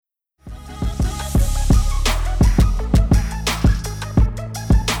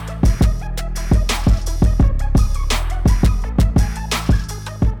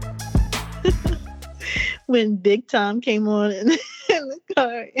when Big Time came on in the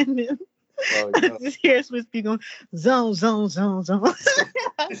car, and then I just hear Swiss be going, zone, zone, zone, zone.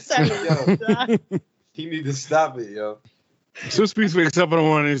 I started to die. He need to stop it, yo. Swiss Beats wakes up in the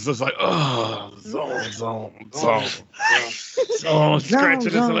morning and he's just like, oh, zone,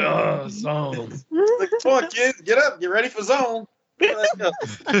 scratching his like, oh, zone. Like, come on, kids, get up, get ready for zone.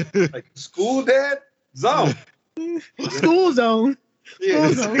 Like, school, Dad? Zone. School zone. Yeah,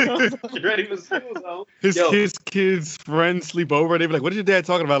 get ready for school zone. His kids' friends sleep over. They be like, what is your dad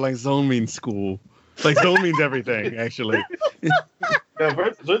talking about? Like, zone means school. Like, zone means everything, actually. Yeah,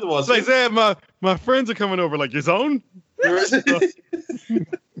 first of all, it's like, Dad, my friends are coming over. Like, your zone?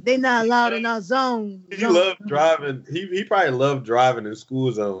 They not allowed in our zone. He loved driving. He probably loved driving in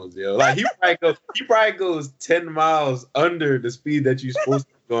school zones, yo. Like he probably goes 10 miles under the speed that you're supposed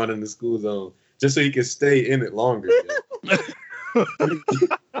to be going in the school zone, just so he can stay in it longer.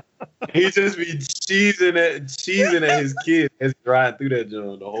 He just be cheesing at his kids as driving through that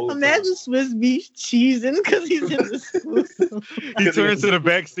zone the whole time. Imagine Swiss Beach cheesing because he's in the school zone. He turns to the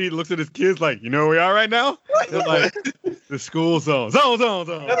back seat, looks at his kids like, you know where we are right now? They're like, the school zone. Zone.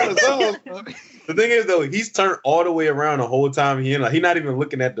 The thing is, though, he's turned all the way around the whole time he's not even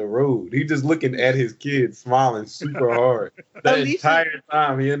looking at the road. He's just looking at his kids, smiling super hard the entire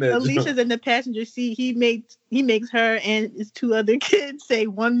time he in there. Alicia's in the passenger seat. He makes her and his two other kids say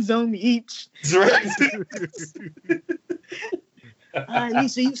one zone each. That's right. All right,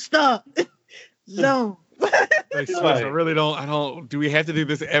 Alicia, you stop. Zone. Like, I really don't. Do we have to do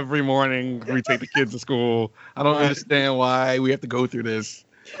this every morning? We take the kids to school. I don't understand why we have to go through this.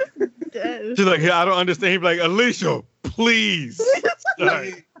 She's like, I don't understand. He'd be like, Alicia, please.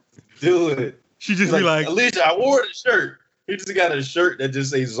 Do it. She just be like, Alicia, I wore the shirt. He just got a shirt that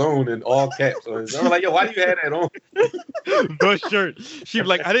just says zone in all caps on it. I'm like, yo, why do you have that on? The shirt. She'd be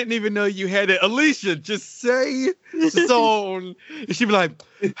like, I didn't even know you had it. Alicia, just say zone. And she'd be like,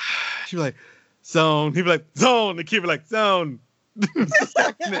 zone. He'd be like, zone. The kid be like, zone. He'd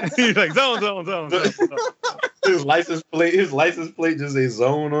be like, zone. His license plate just says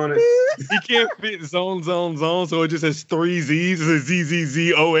zone on it. He can't fit zone, so it just has 3 Z's. It says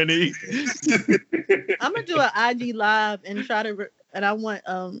Z-Z-Z-O-N-E. I'm gonna do an IG live and and I want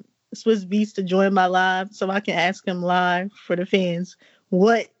Swiss Beats to join my live so I can ask him live for the fans.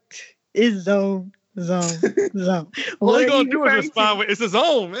 What is zone? All he gonna do is respond with, it's a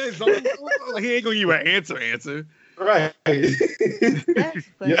zone, man. Zone. He ain't gonna give you an answer. Right.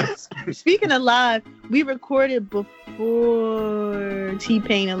 Yes. Speaking of live, we recorded before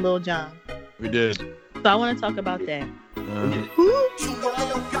T-Pain and Lil Jon. We did. So I want to talk about that.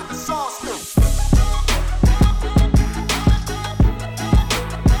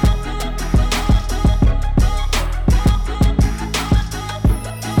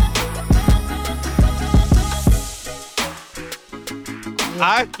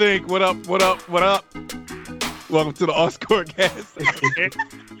 I think, what up? Welcome to the Aux Court Cast.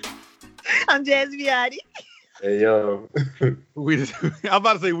 I'm Jazz Viotti. Hey, yo. I'm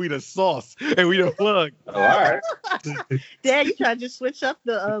about to say we the sauce and we the plug. Oh, all right. Dad, you trying to just switch up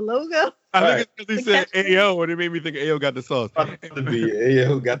the logo? I think it's because he said Ayo, and it made me think Ayo got the sauce.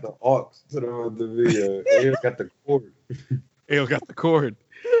 Ayo got the aux. Ayo got the cord. Ayo got the cord.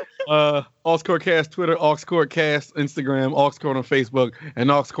 Aux Court Cast Twitter, Aux Court Cast Instagram, Aux Court on Facebook,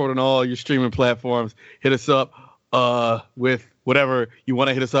 and Aux Court on all your streaming platforms. Hit us up with whatever you want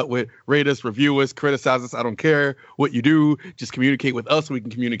to hit us up with. Rate us, review us, criticize us. I don't care what you do. Just communicate with us so we can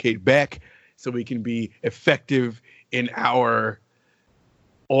communicate back, so we can be effective in our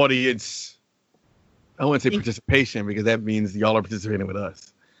audience. I wouldn't say participation because that means y'all are participating with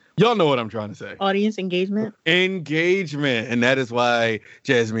us. Y'all know what I'm trying to say. Audience engagement. And that is why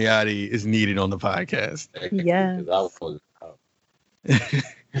Jazz Miotti is needed on the podcast. Yeah.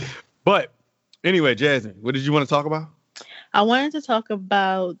 But anyway, Jasmine, what did you want to talk about? I wanted to talk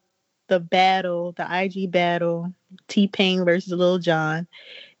about the IG battle, T-Pain versus Lil Jon.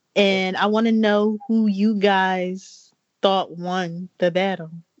 And I want to know who you guys thought won the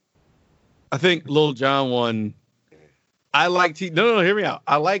battle. I think Lil Jon won. I like hear me out.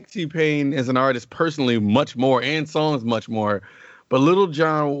 I like T-Pain as an artist personally much more, and songs much more. But Lil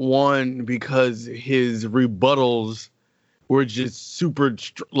Jon won because his rebuttals were just super,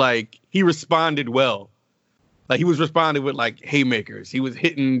 he responded well. Like, he was responding with, haymakers. He was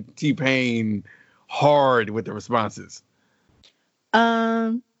hitting T-Pain hard with the responses.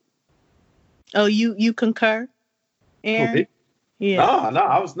 Oh, you concur, Aaron? Okay. Yeah. No,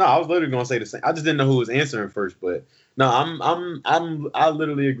 I was literally gonna say the same. I just didn't know who was answering first, but no, I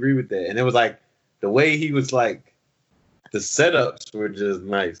literally agree with that. And it was the way he was the setups were just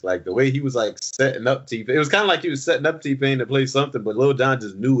nice. Like the way he was like setting up T-Pain. It was kind of like he was setting up T-Pain to play something, but Lil Jon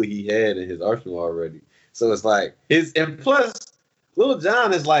just knew what he had in his arsenal already. So it's like and plus Lil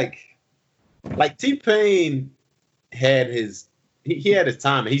Jon is like T-Pain had he had his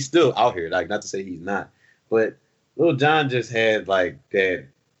time and he's still out here. Like not to say he's not, but Lil Jon just had like that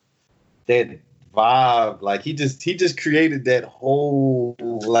vibe. Like he just created that whole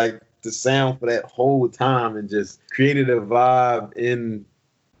like the sound for that whole time and just created a vibe in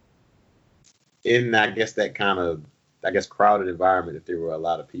I guess that kind of crowded environment if there were a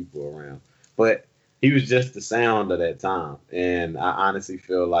lot of people around. But he was just the sound of that time. And I honestly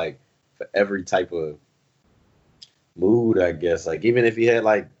feel like for every type of mood, I guess, like even if he had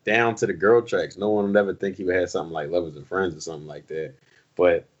like down to the girl tracks, no one would ever think he would have something like Lovers and Friends or something like that.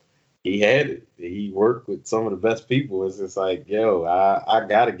 But he had it. He worked with some of the best people. It's just like, yo, I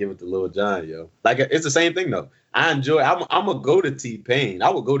gotta give it to Lil Jon, yo. Like it's the same thing though. I'm gonna go to T-Pain. I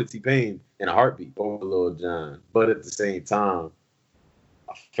would go to T-Pain in a heartbeat over Lil Jon. But at the same time,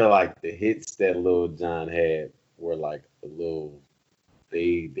 I feel like the hits that Lil Jon had were like a little.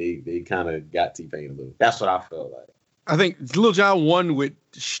 They kind of got T-Pain a little. That's what I felt like. I think Lil Jon won with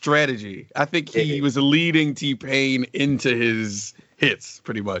strategy. I think he was leading T-Pain into his hits,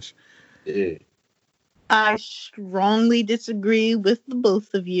 pretty much. Yeah. I strongly disagree with the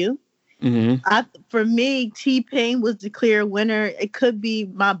both of you. Mm-hmm. For me, T-Pain was the clear winner. It could be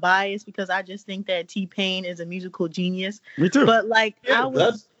my bias because I just think that T-Pain is a musical genius. Me too. But like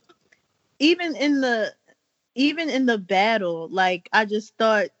even in the battle, like I just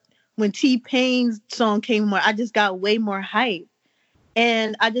thought when T-Pain's song came on, I just got way more hype.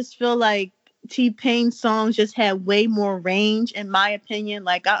 And I just feel like T-Pain's songs just had way more range, in my opinion.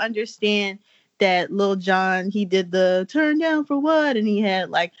 Like, I understand that Lil Jon, he did the Turn Down for What? And he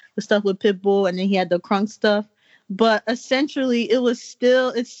had, like, the stuff with Pitbull, and then he had the crunk stuff. But essentially, it's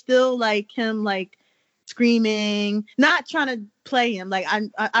still, like, him, like, screaming, not trying to play him. Like,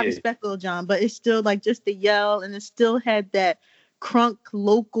 I respect Lil Jon, but it's still, like, just the yell, and it still had that crunk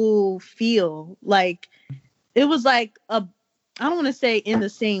local feel. Like, it was, like, I don't want to say in the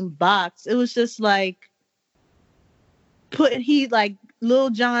same box. It was just like Lil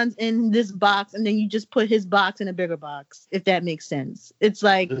Jon's in this box and then you just put his box in a bigger box, if that makes sense. It's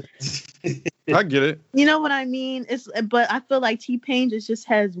like I get it. You know what I mean? But I feel like T-Pain just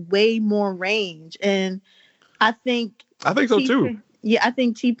has way more range, and I think so too. Yeah, I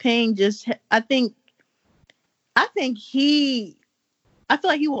think T-Pain I feel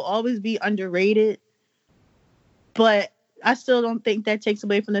like he will always be underrated, but I still don't think that takes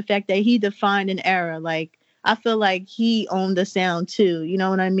away from the fact that he defined an era. Like, I feel like he owned the sound too. You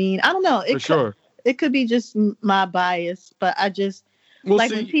know what I mean? I don't know. Sure. It could be just my bias, but I just when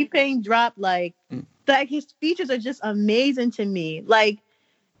T-Pain dropped, like his features are just amazing to me. Like,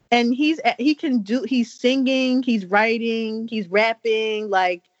 and he's singing, he's writing, he's rapping.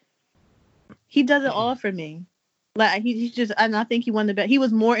 Like, he does it all for me. Like, he's just, and I think he won the bet. He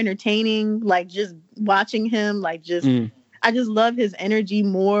was more entertaining. Like, just watching him, like, just. I just love his energy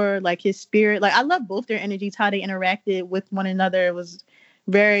more, like his spirit. Like, I love both their energies, how they interacted with one another. It was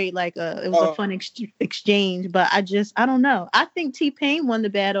very a fun exchange. But I don't know. I think T-Pain won the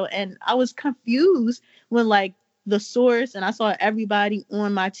battle, and I was confused when like the source and I saw everybody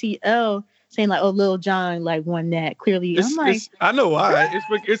on my TL saying like, "Oh, Lil Jon like won that." Clearly, I'm like, I know why.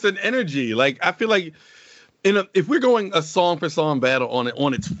 It's an energy. Like, I feel like. If we're going a song for song battle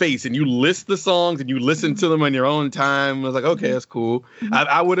on its face, and you list the songs and you listen to them on your own time, I was like, okay, that's cool. Mm-hmm.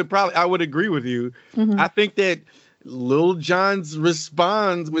 I would agree with you. Mm-hmm. I think that Lil Jon's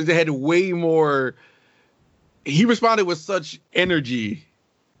response had way more. He responded with such energy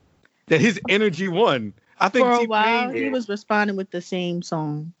that his energy won. I think for a while he was responding with the same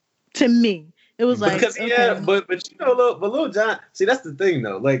song. To me, it was like because but you know, Lil Jon. See, that's the thing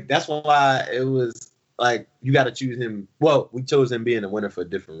though. Like, that's why it was. Like, you got to choose him. Well, we chose him being a winner for a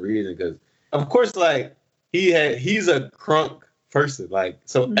different reason because, of course, like he's a crunk person. Like,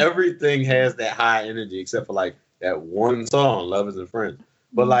 so everything has that high energy except for like that one song, "Lovers and Friends."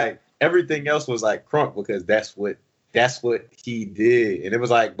 But like everything else was like crunk because that's what he did, and it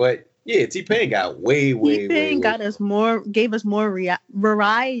was like, but yeah, T-Pain got way. T-Pain gave us more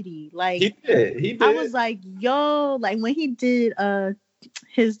variety. Like, he did. I was like, yo, like when he did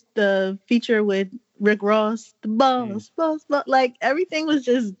the feature with Rick Ross, the boss, like everything was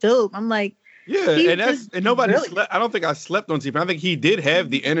just dope. I'm like, yeah, and nobody slept. I don't think I slept on T-Pain. I think he did have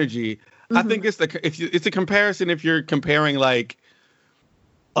the energy. Mm-hmm. I think it's a comparison if you're comparing like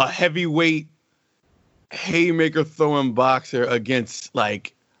a heavyweight haymaker throwing boxer against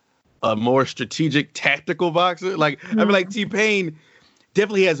like a more strategic, tactical boxer. Like I feel like T-Pain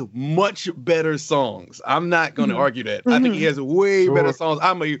definitely has much better songs. I'm not going to argue that. I think he has way better songs.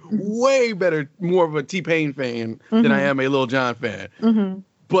 I'm a way better, more of a T-Pain fan than I am a Lil Jon fan.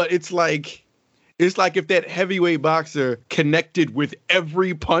 But it's like if that heavyweight boxer connected with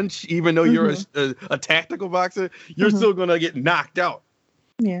every punch, even though you're a tactical boxer, you're still going to get knocked out.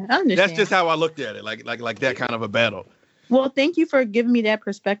 Yeah, I understand. That's just how I looked at it, like that kind of a battle. Well, thank you for giving me that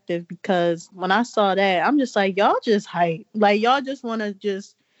perspective, because when I saw that, I'm just like, y'all just hype. Like, y'all just want to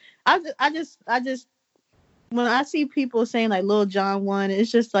just, I just, when I see people saying like Lil Jon won, it's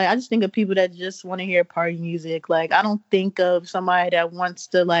just like, I just think of people that just want to hear party music. Like, I don't think of somebody that wants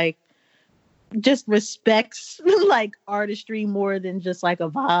to like, just respects like artistry more than just like a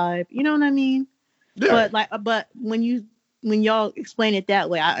vibe. You know what I mean? Yeah. But when y'all explain it that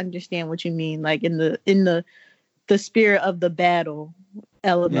way, I understand what you mean. Like in the spirit of the battle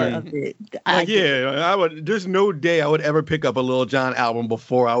element of it. I would. There's no day I would ever pick up a Lil Jon album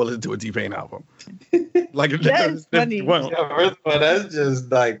before I would listen to a T-Pain album. Like that's funny. But that's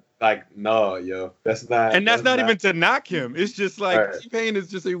just like no, yo, that's not. And that's not even to knock him. It's just like T-Pain is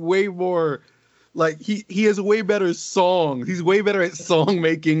just a way more. Like he has way better songs. He's way better at song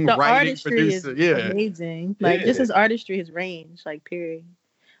making, the writing, producer. Is amazing. Like just his artistry, his range, like period.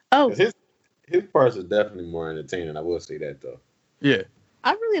 Oh, his parts are definitely more entertaining. I will say that though. Yeah.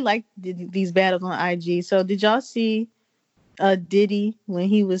 I really like these battles on IG. So did y'all see Diddy when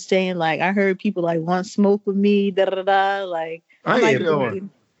he was saying like, I heard people like want smoke with me, da da da. Like I ain't see that one.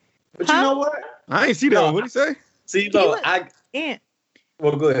 But you know what? I ain't see that one. What'd he say? See,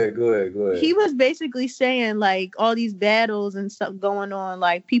 well, go ahead. He was basically saying like all these battles and stuff going on,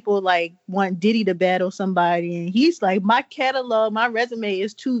 like people like want Diddy to battle somebody, and he's like, my catalog, my resume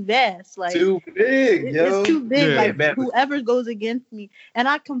is too vast, like too big, it's too big, like whoever goes against me. And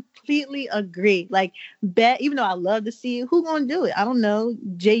I completely agree. Like, even though I love to see it, who gonna do it? I don't know.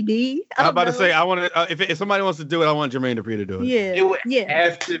 JD. I'm about to say I want to. If somebody wants to do it, I want Jermaine Dupri to do it. Yeah, it would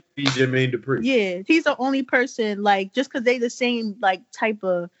have to be Jermaine Dupri. Yeah, he's the only person, like, just because they the same like type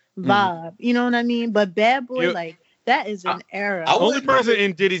of vibe, you know what I mean? But Bad Boy, like, that is an era. The only person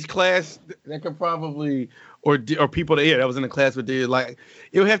in Diddy's class that could probably, or people that was in the class with Diddy, like,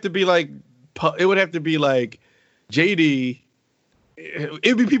 it would have to be like JD.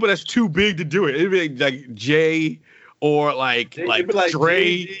 It'd be people that's too big to do it. It'd be like Jay or like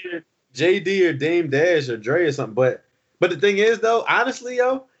Dre, JD or Dame Dash or Dre or something. But the thing is though, honestly,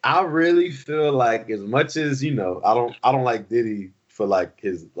 I really feel like as much as, you know, I don't like Diddy for like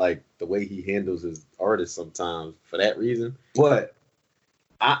his, like the way he handles his artists sometimes for that reason. But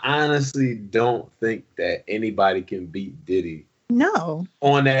I honestly don't think that anybody can beat Diddy. No.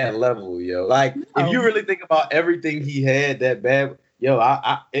 On that level, yo. Like if you really think about everything he had that bad, yo,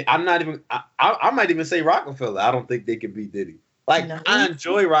 I'm not even I might even say Rockefeller. I don't think they can beat Diddy. Like I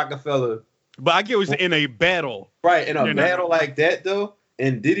enjoy Rockefeller. But I get what's in a battle. Right, in a battle like that though.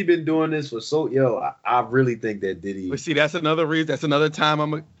 And Diddy been doing this for I really think that Diddy. But see, that's another reason. That's another time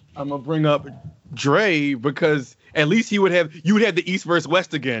I'm gonna bring up Dre, because at least you would have the East versus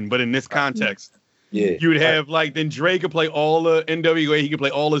West again, but in this context, you would have then Dre could play all the NWA, he could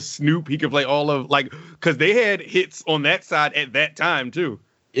play all of Snoop, he could play all of because they had hits on that side at that time too.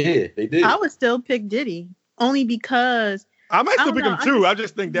 Yeah, they did. I would still pick Diddy only because I might still pick him too. I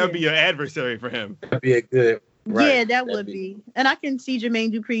just think that would be an adversary for him. That'd be a good. Right. Yeah, that would be. And I can see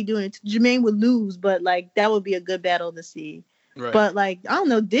Jermaine Dupri doing it. Jermaine would lose, but like that would be a good battle to see. Right. But like, I don't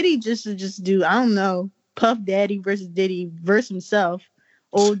know, Diddy just do, I don't know, Puff Daddy versus Diddy versus himself.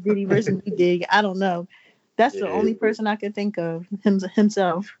 Old Diddy versus new Diddy. I don't know. That's the only person I could think of,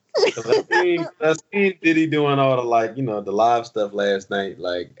 himself. I seen Diddy doing all the like, you know, the live stuff last night,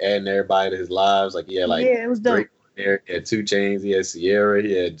 like adding everybody to his lives. Like it was dope. He had 2 Chainz, he had Sierra,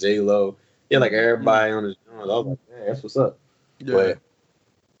 he had J-Lo. Yeah, like everybody on his joint. I was like, man, that's what's up. Yeah.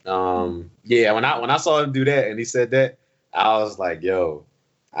 But when I saw him do that and he said that, I was like, yo,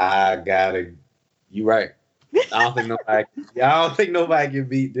 you right. I don't think nobody can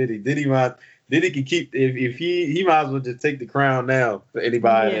beat Diddy. Diddy can keep if he might as well just take the crown now for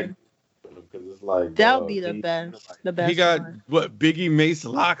anybody. Because it's like that would be the best. The best. He got what, Biggie, Mace,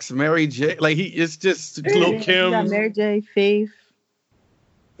 Locks, Mary J. Like it's just Lil Kim. He got Mary J, Faith,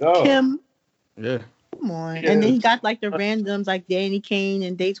 Kim. Yeah. Come on. Yeah. And then he got like the randoms like Danny Kane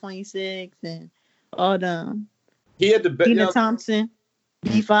and Day 26 and all them. He had the Tina Thompson,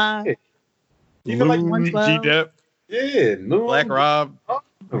 B5. Yeah. He feel like 112. G-Dep. Yeah. No. Black Rob.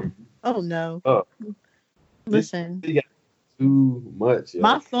 Oh no. Listen. He got too much. Yo.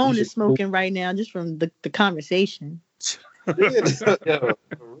 My phone is smoking right now just from the conversation. Yo,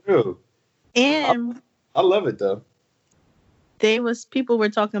 for real. And I love it though. people were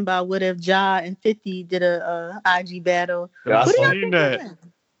talking about what if Ja and 50 did a IG battle. Yeah, I Who do saw y'all it. think would win?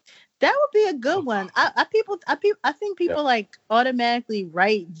 That would be a good one. I think people like automatically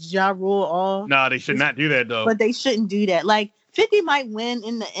write Ja Rule off. Nah, they should not do that though. But they shouldn't do that. Like 50 might win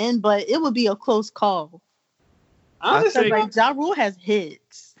in the end, but it would be a close call. Honestly, like Ja Rule has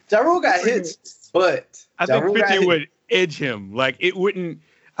hits. Ja Rule got hits, but I Ja think Rule 50 got would edge him. Like it wouldn't.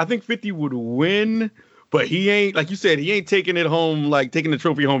 I think 50 would win, but he ain't, like you said, he ain't taking it home, like taking the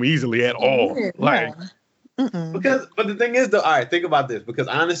trophy home easily at all. Yeah, Like but the thing is though, all right, think about this, because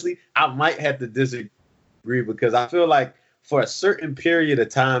honestly, I might have to disagree, because I feel like for a certain period of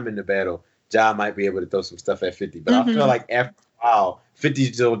time in the battle, Ja might be able to throw some stuff at 50, but I feel like after a while,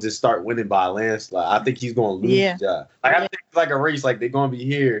 50 will just start winning by a landslide. I think he's going to lose Ja. Like I think it's like a race, like they're going to be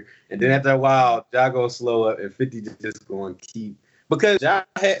here, and then after a while, Ja going to slow up, and 50 just going to keep. Because Ja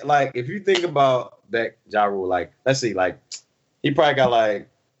had, like, if you think about that Ja Rule, like, let's see, like, he probably got, like,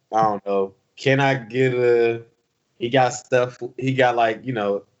 I don't know, can I get a, he got stuff, he got, like, you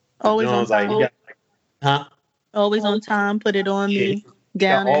know, always on time. Like, he got, like, huh? Always on time, put it on me.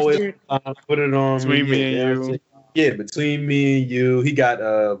 Down that always shit. Put it on between me and you. Yeah, between me and you. He got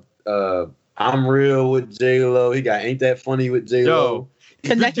I'm Real with J-Lo. He got Ain't That Funny with J-Lo.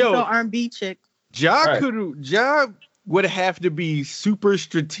 Connected to an R&B chick. Ja would have to be super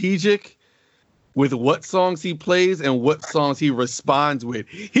strategic with what songs he plays and what songs he responds with.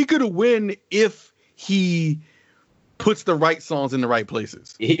 He could win if he puts the right songs in the right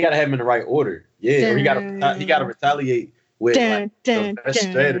places. He got to have them in the right order. Yeah, or he got to retaliate with the best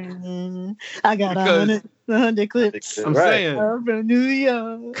strategy. I got 100 clips. I'm saying from New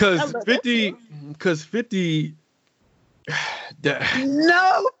York. Because 50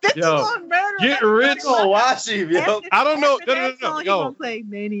 No, 50 on murder. Get rich on watch him, yo. I don't know. No. He gonna play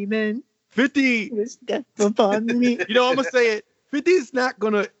many men. 50 was death upon me. You know, I'm gonna say it. 50 is not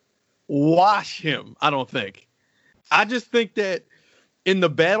gonna wash him. I don't think. I just think that in the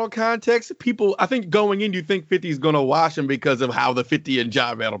battle context, people, I think going in, you think 50 is gonna wash him because of how the 50 and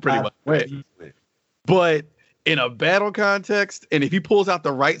Ja battle pretty much went. But in a battle context, and if he pulls out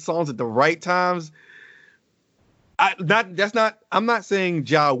the right songs at the right times, I'm not saying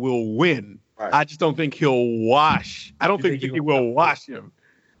Ja will win. Right. I just don't think he'll wash. I don't think 50 will wash him.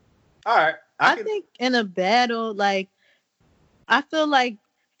 All right. I think in a battle, like, I feel like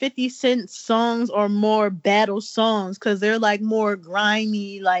 50 Cent songs are more battle songs because they're like more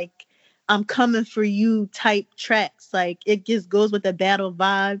grimy, like I'm coming for you type tracks. Like it just goes with the battle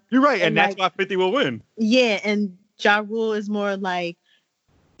vibe. You're right, and that's why 50 will win. Yeah, and Ja Rule is more like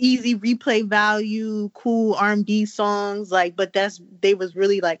easy replay value, cool R&B songs, like, but they was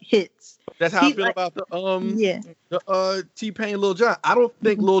really like hits. That's how I feel about the T-Pain Lil Jon. I don't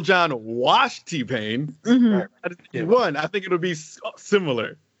think Lil Jon washed T-Pain. Mm-hmm. I just think he won. I think it'll be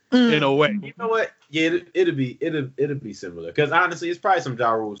similar in a way. You know what? Yeah, it'll be similar. Because honestly, it's probably some Ja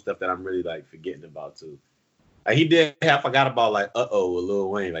Rule stuff that I'm really like forgetting about too. Like he did have forgot about like with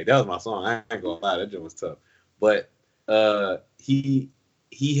Lil Wayne. Like that was my song. I ain't gonna lie, that joke was tough. But he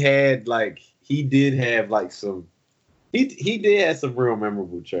had like he did have like some he did have some real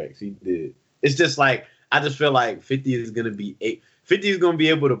memorable tracks. He did. It's just like I just feel like 50 is gonna be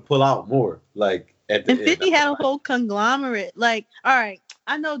able to pull out more. Like at the and 50 end. Had a whole conglomerate. Like, all right,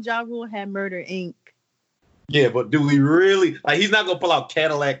 I know Ja Rule had Murder Inc. Yeah, but do we really like? He's not gonna pull out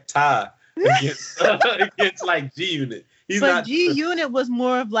Cadillac Ty against like G Unit. But G Unit was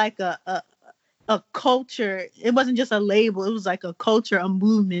more of like a culture. It wasn't just a label. It was like a culture, a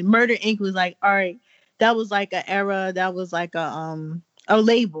movement. Murder Inc. was like, all right, that was like an era. That was like a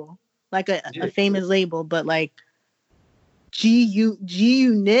label, like a famous label. But like G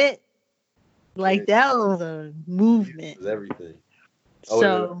Unit, like that was a movement. It was everything. I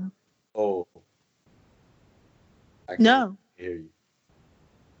can't hear you.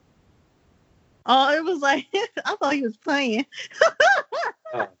 Oh, it was like I thought he was playing.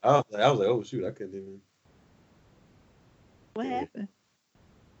 I was like, oh shoot, I couldn't even. What happened?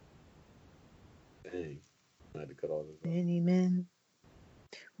 Dang, I had to cut all this off. Many men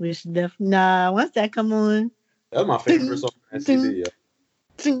wish death. Nah, once that come on. That was my favorite song on that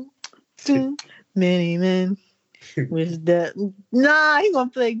CD. Many men wish death. Nah, he gonna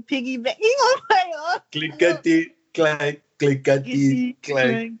play piggyback. He gonna play clickety clack. Clickety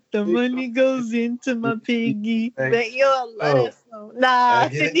clack. The money goes into my piggy bank. Yo, I love that song. Nah,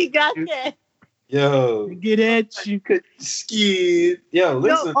 50 got that. Yo, get at you. Skid. Yo,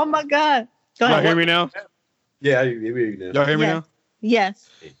 listen. Yo, oh my God. Y'all hear me now? Yeah, I hear you now. Y'all hear me now?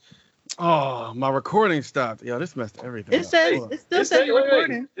 Yes. Oh, my recording stopped. Yo, this messed everything It up. says Hold on. it still says you're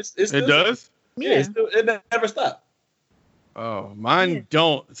recording. It's It still, does? Yeah, it never stopped. Oh, mine Yeah.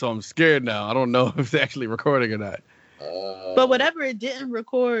 don't, so I'm scared now. I don't know if it's actually recording or not. But whatever it didn't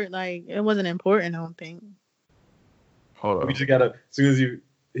record, like it wasn't important, I don't think. Hold We on. just gotta, as soon as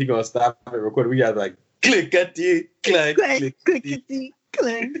he gonna stop it recording, we gotta like click at the click.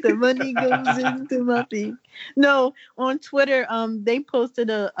 Click, the money goes into my thing. No, on Twitter, they posted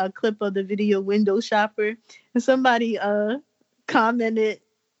a clip of the video Window Shopper, and somebody commented.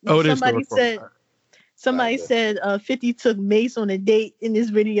 Oh, it is somebody still said. recording. Somebody Right, said 50 took Mace on a date in this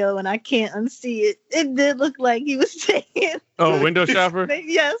video, and I can't unsee it. It did look like he was taking. Oh, window shopper?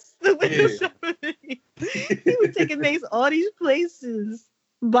 Yes, the window Yeah. shopper. He was taking Mace all these places,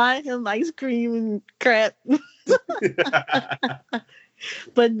 buying him ice cream and crap.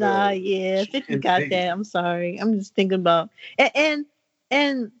 But nah, yeah, 50 got that. I'm sorry. I'm just thinking about and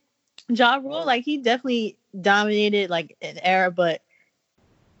Ja Rule, like he definitely dominated like an era, but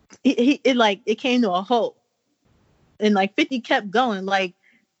it came to a halt. And like 50 kept going. Like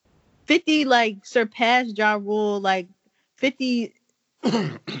 50 like surpassed Ja Rule. Like 50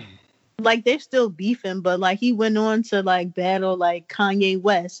 like they're still beefing, but like he went on to like battle like Kanye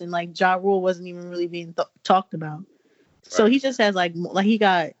West, and like Ja Rule wasn't even really being talked about. So he just has like he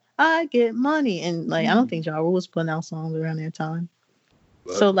got I get money, and like I don't think Ja Rule was putting out songs around that time.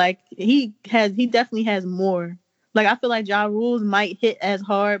 So like he definitely has more. Like I feel like Ja Rule's might hit as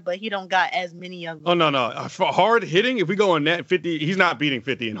hard, but he don't got as many of them. Oh, no. For hard hitting, if we go on that 50, he's not beating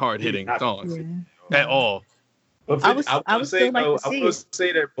 50 in hard hitting songs at all. But I would still like to see I will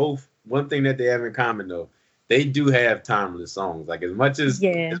say they're both, one thing that they have in common though, they do have timeless songs. Like as much as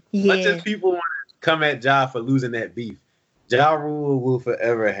much as people want to come at Ja for losing that beef, Ja Rule will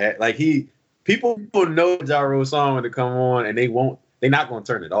forever have people will know Ja Rule song when they come on, and they're not gonna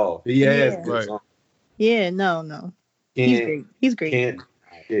turn it off. He has good Right. songs. Yeah, no. He's great.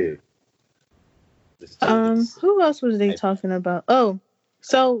 Yeah. Who else was they talking about? Oh,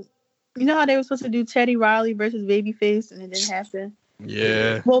 so you know how they were supposed to do Teddy Riley versus Babyface, and it didn't happen.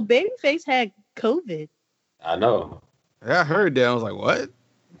 Yeah. Well, Babyface had COVID. I know. I heard that. I was like, what?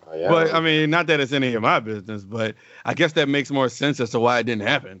 Oh, yeah. But I mean, not that it's any of my business, but I guess that makes more sense as to why it didn't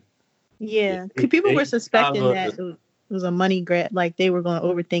happen. Yeah, 'cause people were suspecting that it was a money grab, like they were going to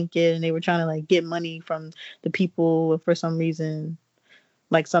overthink it, and they were trying to like get money from the people for some reason,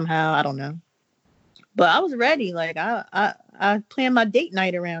 like somehow, I don't know. But I was ready. Like I planned my date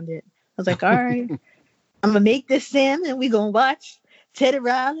night around it. I was like, all right, I'm gonna make this salmon. We gonna watch Teddy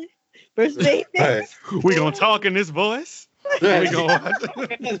Riley versus Babyface. We gonna talk in this voice. We gonna watch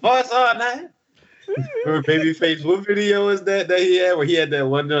his voice all night. Remember Babyface? What video is that he had where he had that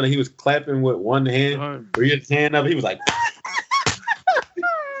one done and he was clapping with one hand? Where he had his hand up, he was like,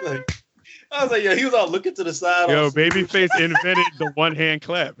 I was like, yo, he was all looking to the side. Yo, Babyface invented the one hand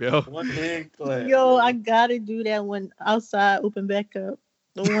clap, yo. One hand clap. Yo, I gotta do that when outside open back up.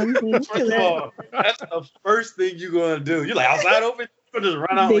 The one hand First of all, that's the first thing you're gonna do. You're like outside open, you just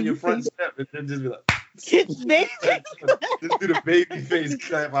run out on your front step and then just be like, just do the Babyface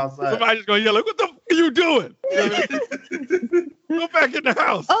clap outside. Somebody just gonna yell like, what the f are you doing? Go back in the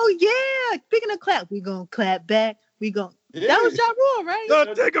house. Oh yeah, speaking of clap, we gonna clap back. We gonna. Yeah. That was Ja Rule, right?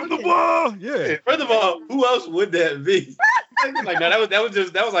 No, take him the ball. Yeah. First of all, who else would that be? Like no, that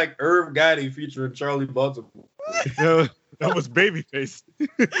was like Irv Gotti featuring Charlie Baltimore. That was Babyface.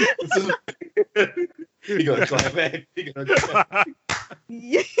 He gonna clap back. He gonna clap back.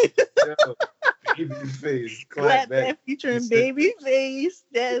 Yeah. Yo, Babyface clap back. Featuring Babyface.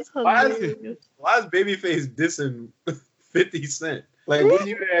 That's hilarious. Why is Babyface dissing 50 Cent? Like, what do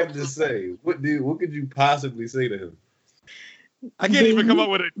you have to say? What could you possibly say to him? I can't even come up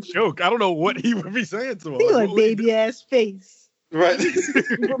with a joke. I don't know what he would be saying to him. He like baby ass face. Right.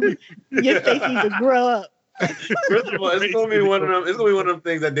 Your face needs to grow up. First of all, it's gonna be one of them. It's gonna be one of them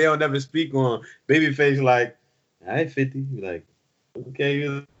things that they don't never speak on. Babyface like, all right, 50. You like, okay,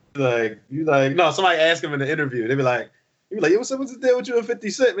 you like. No, somebody ask him in the interview. They be like, yo, what's the deal with you and 50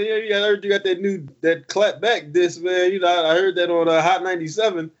 Cent, man? I heard you got that clap back disc, man. You know, I heard that on Hot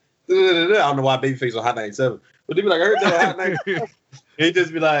 97. I don't know why Babyface on Hot 97, but they be like, I heard that on Hot 97. He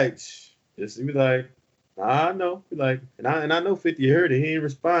just be like, he be like, nah, I know. Be like, and I know 50 heard it. He ain't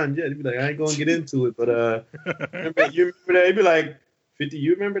respond yet. He be like, I ain't gonna get into it, but you remember that? He be like, 50,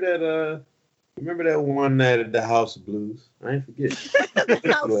 you remember Remember that one night at the House of Blues? I ain't forget.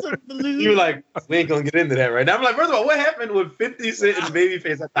 The House of Blues. You were like, we ain't gonna get into that right now. I'm like, first of all, what happened with 50 Cent and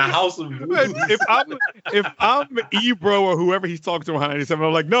Babyface at the House of Blues? If I'm Ebro or whoever he's talking to on 97,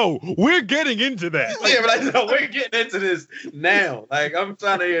 I'm like, no, we're getting into that. Yeah, but like, no, we're getting into this now. Like, I'm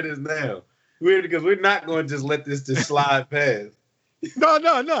trying to hear this now. Because we're not going to just let this just slide past. No.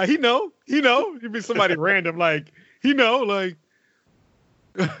 He know. He'd be somebody random, like, like,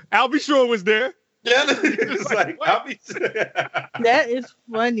 I'll be sure was there. Yeah, it's like, I'll be sure. That is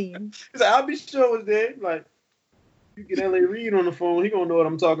funny. It's like, I'll be sure it was there. Like, you get L.A. Reid on the phone, he gonna know what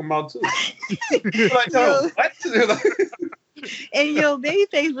I'm talking about too. Like, yo, what? And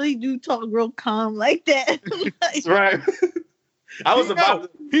Babyface really do talk real calm like that. That's right. I was about to.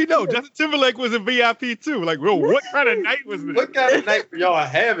 He know. Justin Timberlake was in VIP too. Like, bro, what kind of night was this? What kind of night for y'all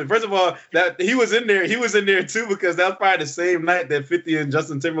having? First of all, that he was in there. He was in there too because that was probably the same night that 50 and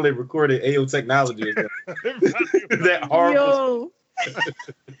Justin Timberlake recorded AO Technology. That horrible. Yo,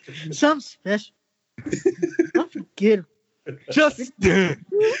 something special. Unforgettable. Just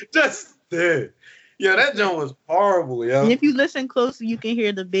there. Yo, that joint was horrible, yo. And if you listen closely, you can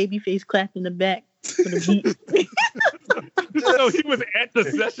hear the Babyface clap in the back for the beat. So he was at the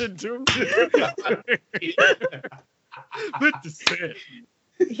session too. With the set.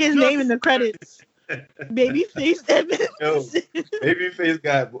 His name in the credits. Babyface. Yo,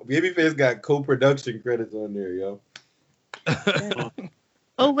 Babyface got co-production credits on there, yo.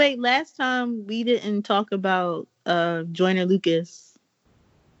 Oh wait, last time we didn't talk about Joyner Lucas.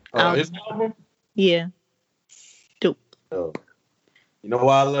 His album? Yeah. Dope. Yo. You know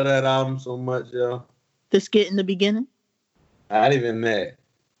why I love that album so much, yo? The skit in the beginning? Not even that.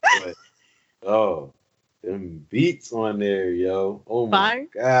 But, them beats on there, yo. Oh my Fire?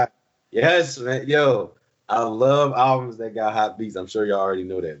 God. Yes, man. Yo, I love albums that got hot beats. I'm sure y'all already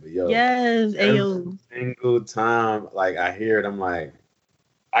know that, but yo. Yes, every single time, like, I hear it, I'm like,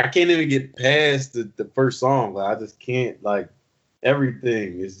 I can't even get past the first song. Like, I just can't, like,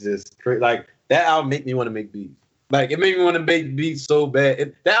 everything is just crazy. Like, that album make me want to make beats. Like, it made me want to make beats so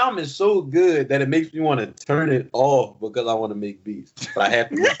bad. That album is so good that it makes me want to turn it off because I want to make beats. But I have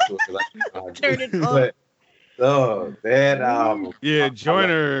to listen to it. Turn it off. But, that album. Yeah,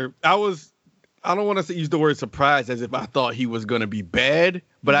 Joyner, I don't want to use the word surprised as if I thought he was going to be bad,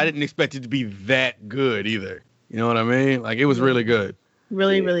 but I didn't expect it to be that good either. You know what I mean? Like, it was really good.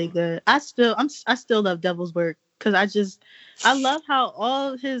 Really, really good. I still love Devil's Work because I love how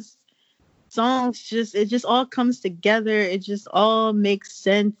all his songs it just all comes together. It just all makes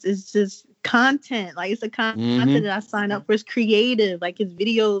sense. It's just content. Like, it's the content that I sign up for. It's creative. Like, his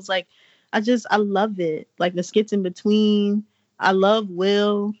videos, like, I love it. Like, the skits in between. I love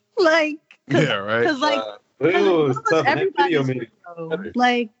Will. Like, yeah, right. Because like, Will was tough. Everybody's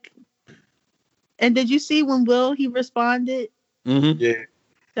like, and did you see when he responded? Mm-hmm. Yeah.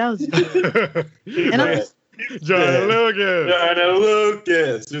 That was good. And I'm just, Joyner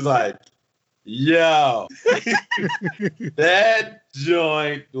Lucas. She was like, yo, that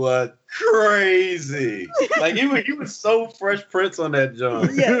joint was crazy. Like, he was so Fresh Prince on that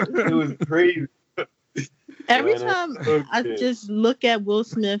joint. Yeah. It was crazy. Every time I just look at Will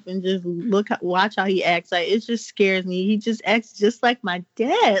Smith and just watch how he acts, like, it just scares me. He just acts just like my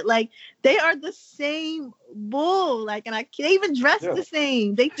dad. Like, they are the same bull. Like, and they even dress the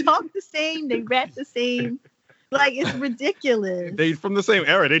same. They talk the same. They rap the same. Like, it's ridiculous. They from the same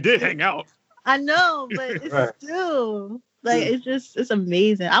era. They did hang out. I know, but it's still like it's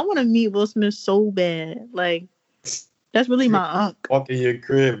amazing. I want to meet Will Smith so bad. Like, that's really my uncle. Walk in your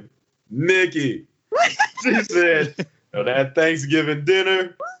crib, Nikki. She said, that Thanksgiving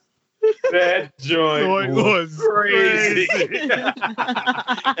dinner, that joint was crazy. You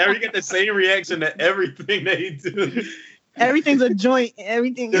get the same reaction to everything that he do. Everything's a joint.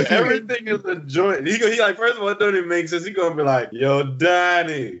 Everything is a joint. He like, first of all, it don't even make sense. He gonna be like, yo,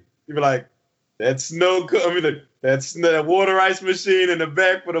 Donnie. He be like, that's that water ice machine in the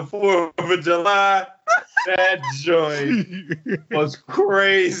back for the 4th of July. That joint was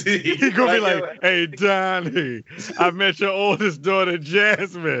crazy. He gonna be like, hey, Donnie, I met your oldest daughter,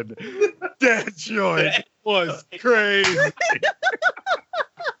 Jasmine. That joint was crazy.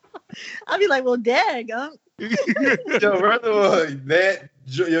 I'd be like, well, dag, huh? Yo, first of all,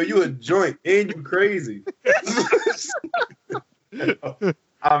 you a joint and you crazy.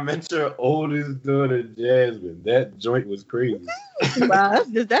 I met your oldest daughter, Jasmine. That joint was crazy. Wow,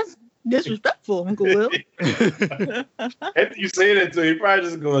 that's disrespectful, Uncle Will. After you say that to him, he probably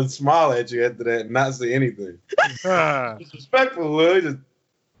just going to smile at you after that and not say anything. Disrespectful, Will.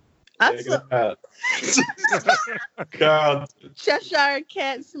 I saw Carl. Cheshire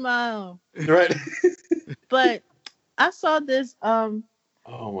Cat smile. Right. But I saw this. Oh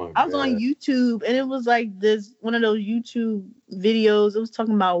my I was on YouTube, and it was like this one of those YouTube videos. It was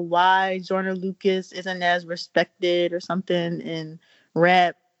talking about why Joyner Lucas isn't as respected or something in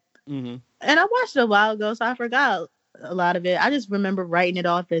rap. Mm-hmm. And I watched it a while ago, so I forgot a lot of it. I just remember writing it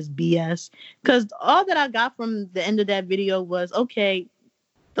off as BS because all that I got from the end of that video was, okay,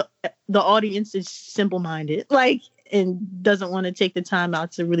 the audience is simple-minded, like, and doesn't want to take the time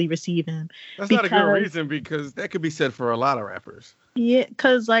out to really receive him. That's not a good reason, because that could be said for a lot of rappers. Yeah,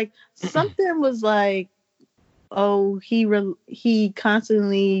 because like something was like, oh, he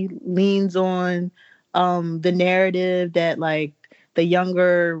constantly leans on the narrative that like the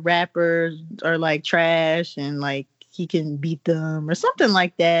younger rappers are like trash and like he can beat them or something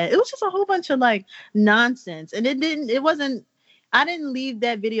like that. It was just a whole bunch of like nonsense, and I didn't leave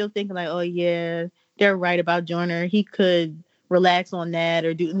that video thinking like, oh yeah, they're right about Joyner. He could relax on that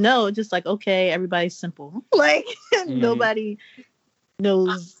or do no. Just like, okay, everybody's simple. Like nobody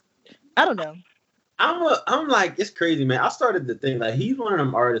knows. I don't know. I'm like, it's crazy, man. I started to think like he's one of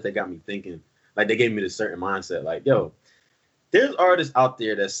them artists that got me thinking. Like they gave me this certain mindset. Like, yo, there's artists out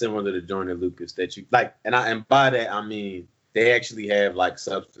there that's similar to Joyner Lucas that you like, and by that I mean they actually have like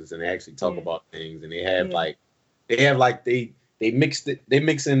substance and they actually talk about things and they have they mix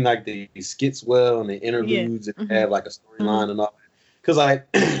in like the skits well and the interludes and have like a storyline and all that. Cause like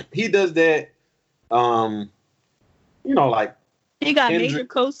he does that, like he got Kendrick, major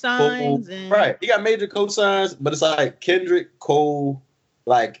cosigns right. He got major cosigns, but it's like Kendrick, Cole,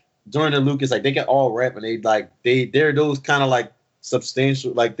 like Joyner Lucas, like they can all rap and they're those kind of like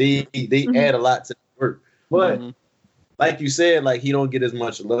substantial, like they add a lot to the work. But like you said, like he don't get as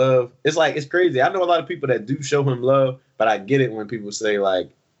much love. It's like it's crazy. I know a lot of people that do show him love, but I get it when people say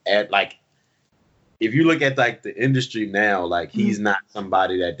if you look at like the industry now, like he's not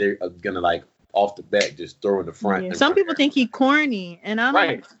somebody that they're gonna like off the bat just throw in the front. Yeah. Some people think he's corny, and I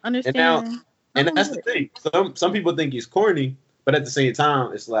don't understand. And that's the thing. Some people think he's corny, but at the same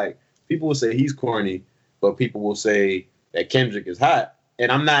time, it's like people will say he's corny, but people will say that Kendrick is hot.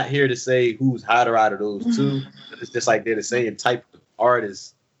 And I'm not here to say who's hotter out of those two. It's just like they're the same type of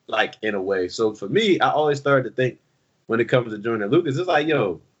artist, like in a way. So for me, I always started to think when it comes to Joyner Lucas, it's like,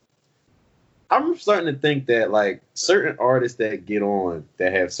 yo, I'm starting to think that like certain artists that get on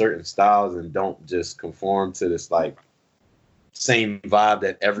that have certain styles and don't just conform to this like same vibe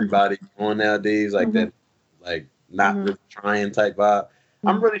that everybody's on nowadays, like that, like not really trying type vibe.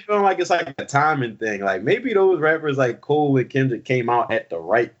 I'm really feeling like it's like a timing thing. Like maybe those rappers like Cole and Kendrick came out at the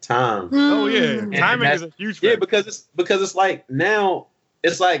right time. Oh yeah, timing is a huge factor. Yeah, because it's like now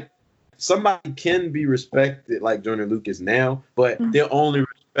it's like somebody can be respected like Joyner Lucas now, but they'll only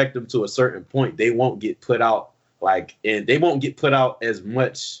respect them to a certain point. They won't get put out and they won't get put out as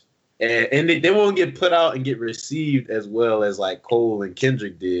much, and they won't get put out and get received as well as like Cole and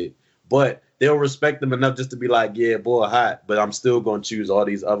Kendrick did. But they'll respect them enough just to be like, yeah, boy, hot, but I'm still going to choose all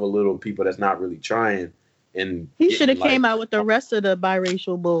these other little people that's not really trying. And he should have came out with the rest of the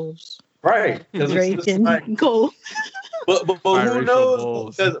biracial bulls. Right. Drake and like, Cole. But who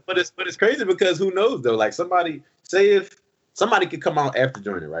knows? But it's crazy because who knows, though? Like somebody, say if somebody could come out after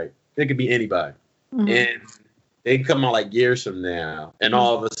Joyner, right? It could be anybody. And they come out like years from now and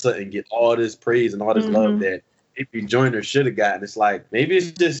all of a sudden get all this praise and all this love that maybe Joyner should have gotten. It's like maybe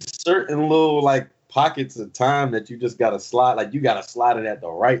it's just certain little like pockets of time that you just gotta slide. Like you gotta slide it at the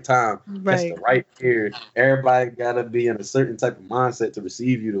right time. That's the right period. Everybody gotta be in a certain type of mindset to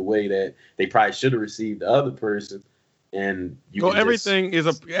receive you the way that they probably should have received the other person. And you everything is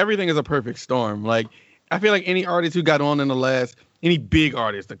a perfect storm. Like I feel like any artist who got on in the last, any big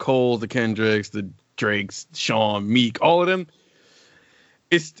artist, the Coles, the Kendricks, the Drakes, Sean, Meek, all of them.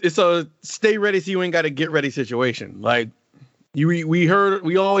 It's a stay ready so you ain't got to get ready situation. Like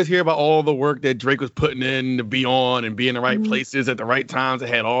we always hear about all the work that Drake was putting in to be on and be in the right places at the right times. That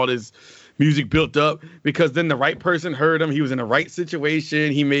had all this music built up because then the right person heard him. He was in the right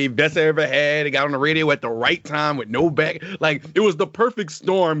situation. He made best I ever had. He got on the radio at the right time with no back. Like it was the perfect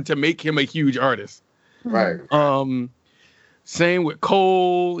storm to make him a huge artist. Right. Same with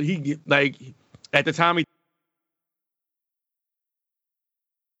Cole. He like at the time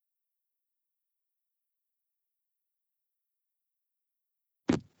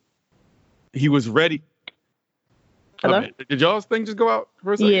he was ready. Hello? Did y'all's thing just go out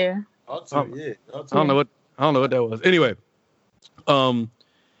for a second? Yeah. I don't know what that was. Anyway,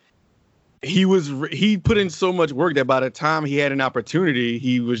 he put in so much work that by the time he had an opportunity,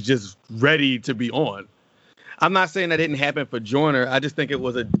 he was just ready to be on. I'm not saying that didn't happen for Joyner. I just think it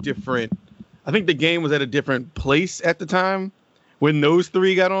was a different. I think the game was at a different place at the time when those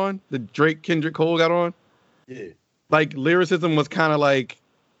three got on. The Drake, Kendrick, Cole got on. Yeah. Like lyricism was kind of like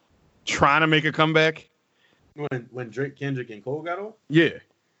trying to make a comeback. When Drake, Kendrick, and Cole got on. Yeah.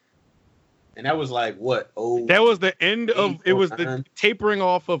 And that was like what? Oh, that was the end of it. Was the 9? tapering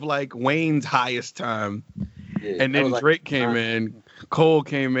off of like Wayne's highest time, and then like Drake came in, Cole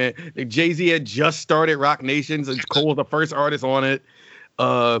came in. Jay-Z had just started Rock Nations, and Cole was the first artist on it.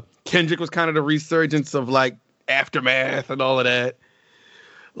 Kendrick was kind of the resurgence of like Aftermath and all of that.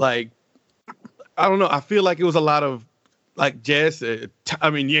 Like, I don't know. I feel like it was a lot of like Jazz said.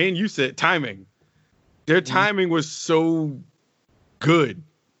 Yang, you said timing. Their timing was so good.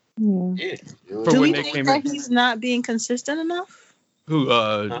 Yeah. Do we think that he's not being consistent enough? Who?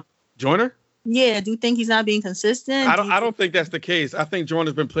 Joyner? Yeah. Do you think he's not being consistent? I don't think that's the case. I think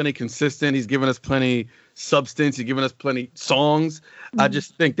Joyner's been plenty consistent. He's given us plenty substance. He's given us plenty songs. I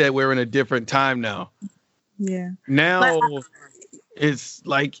just think that we're in a different time now. Yeah. Now it's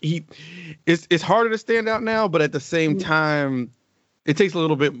like it's harder to stand out now, but at the same time, it takes a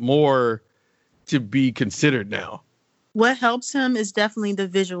little bit more to be considered now. What helps him is definitely the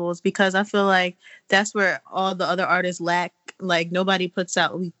visuals, because I feel like that's where all the other artists lack. Like nobody puts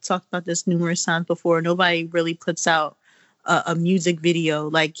out, we talked about this numerous times before, nobody really puts out a music video.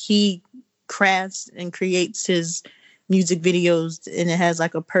 Like he crafts and creates his music videos and it has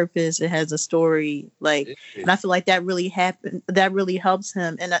like a purpose, it has a story. Like, and I feel like that really helps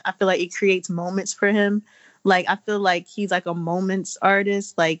him. And I feel like it creates moments for him. Like, I feel like he's like a moments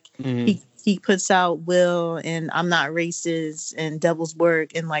artist. Like he puts out Will and I'm Not Racist and Devil's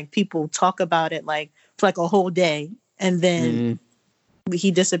Work, and like people talk about it like for like a whole day, and then he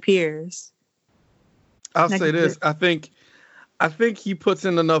disappears. I'll say this. I think he puts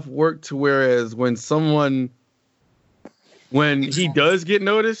in enough work to whereas when he does get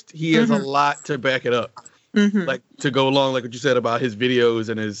noticed, he has a lot to back it up. Like to go along, like what you said about his videos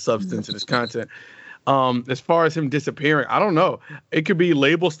and his substance and his content. As far as him disappearing, I don't know. It could be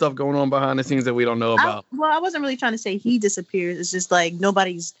label stuff going on behind the scenes that we don't know about. I wasn't really trying to say he disappears. It's just like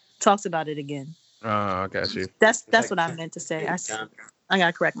nobody's talks about it again. I got you. That's what I meant to say. I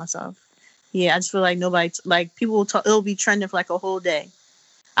gotta correct myself. Yeah, I just feel like nobody, like people will talk. It'll be trending for like a whole day.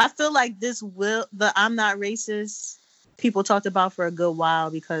 I feel like the I'm Not Racist, people talked about for a good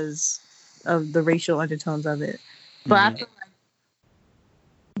while because of the racial undertones of it. But I feel like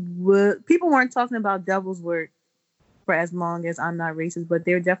people weren't talking about Devil's Work for as long as I'm Not Racist, but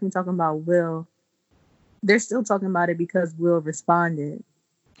they're definitely talking about Will. They're still talking about it because Will responded.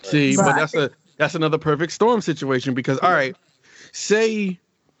 See, but that's another perfect storm situation because, all right,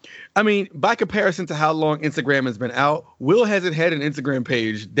 by comparison to how long Instagram has been out, Will hasn't had an Instagram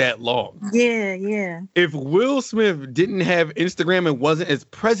page that long. Yeah. If Will Smith didn't have Instagram and wasn't as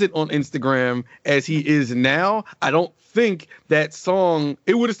present on Instagram as he is now, I don't think that song,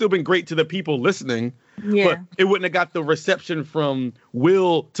 it would have still been great to the people listening, but it wouldn't have got the reception from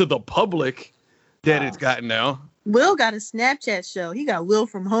Will to the public that it's gotten now. Will got a Snapchat show. He got Will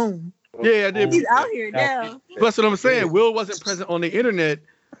from Home. Yeah, I did. He's out here now. That's what I'm saying. Will wasn't present on the internet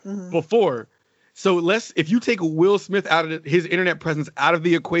before. So if you take Will Smith out of his internet presence out of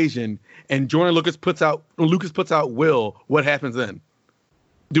the equation and Joyner Lucas puts out Will, what happens then?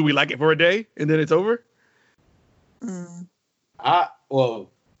 Do we like it for a day and then it's over? I feel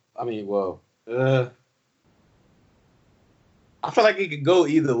like it could go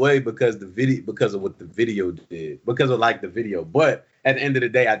either way because of what the video did, because of like the video. But at the end of the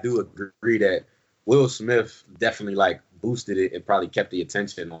day, I do agree that Will Smith definitely like boosted it and probably kept the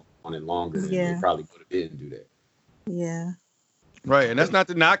attention on it longer than they probably would have didn't do that. Yeah. Right, and that's not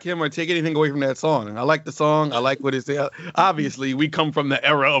to knock him or take anything away from that song. And I like the song. I like what it says. Obviously, we come from the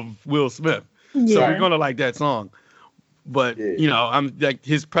era of Will Smith, so we're gonna like that song. But I'm like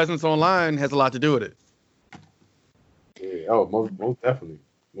his presence online has a lot to do with it. Yeah. Oh, most definitely.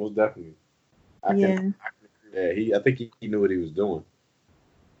 I can agree. Yeah, I think he knew what he was doing.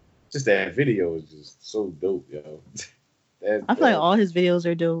 Just that video is just so dope, yo. I feel like all his videos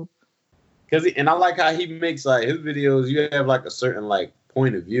are dope. And I like how he makes like his videos. You have like a certain like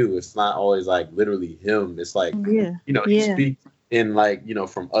point of view. It's not always like literally him. It's like he speaks in like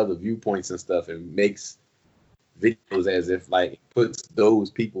from other viewpoints and stuff, and makes videos as if like puts those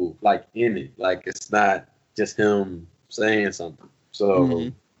people like in it. Like it's not just him saying something.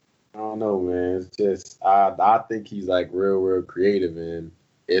 So I don't know, man. It's just I think he's like real creative, and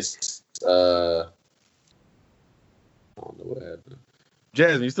it's I don't know what happened.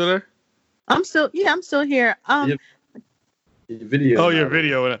 Jasmine, you still there? I'm still here. Your video. Oh, your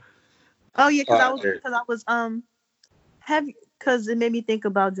video. Oh yeah, because Alright. I was have because it made me think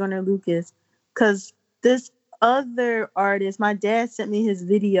about Joyner Lucas. Because this other artist, my dad sent me his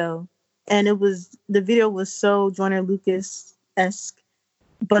video, and the video was so Joyner Lucas esque,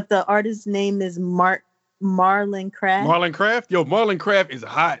 but the artist's name is Marlon Craft. Marlon Craft? Yo, Marlon Craft is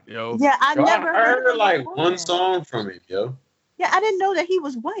hot, yo. Yeah, I Yo, never I heard him like before one that. song from him, yo. Yeah, I didn't know that he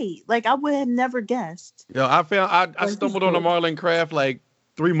was white. Like I would have never guessed. Yo, I Like, stumbled he's on a dope. Marlon Craft like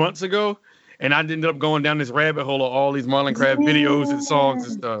 3 months ago, and I ended up going down this rabbit hole of all these Marlon Craft videos and songs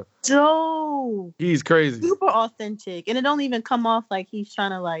and stuff. Dope. He's crazy. Super authentic, and it don't even come off like he's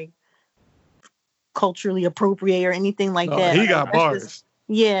trying to like culturally appropriate or anything like No, that. he Like, got that's bars. just-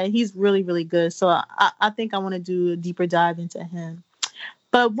 yeah, he's really, really good. So I think I want to do a deeper dive into him.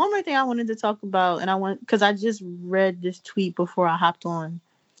 But one more thing I wanted to talk about, and because I just read this tweet before I hopped on.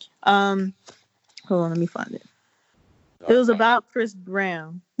 Hold on, let me find it. It was about Chris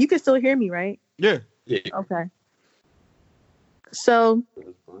Brown. You can still hear me, right? Yeah. Yeah. Okay. So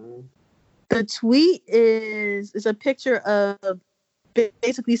the tweet is a picture of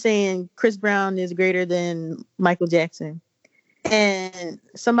basically saying Chris Brown is greater than Michael Jackson. And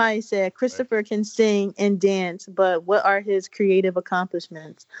somebody said Christopher can sing and dance, but what are his creative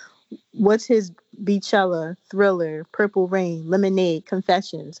accomplishments? What's his Beachella, Thriller, Purple Rain, Lemonade,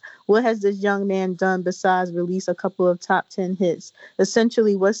 Confessions? What has this young man done besides release a couple of top 10 hits?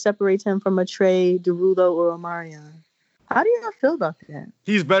 Essentially, what separates him from a Trey, Derulo, or Omarion? How do you feel about that?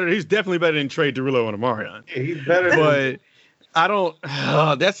 He's better. He's definitely better than Trey Derulo and Omarion. Yeah, he's better than But I don't.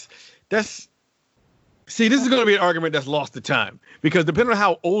 That's. See, this is going to be an argument that's lost to time because depending on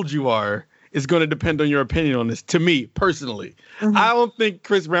how old you are, it's going to depend on your opinion on this. To me personally, Mhm. I don't think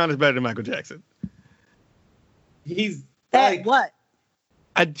Chris Brown is better than Michael Jackson. he's At like what?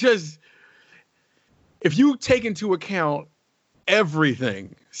 If you take into account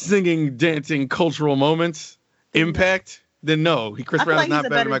everything, singing, dancing, cultural moments, impact, then no, Chris I feel Brown like is not he's a better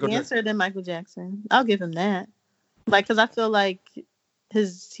than better Michael dancer Jackson. than Michael Jackson. I'll give him that. Like, because I feel like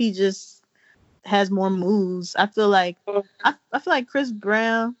he just has more moves. I feel like Chris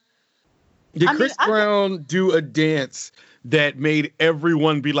Brown. Did I mean, Chris Brown do a dance that made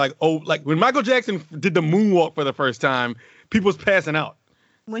everyone be like, oh, like when Michael Jackson did the moonwalk for the first time, people was passing out.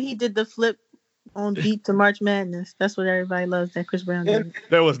 When he did the flip on beat to March Madness, that's what everybody loves that Chris Brown did.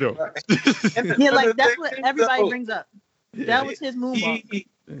 That was dope. Yeah, like that's what everybody brings up. That was his moonwalk.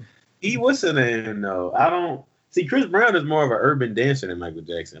 He what's the name though? I don't see Chris Brown is more of an urban dancer than Michael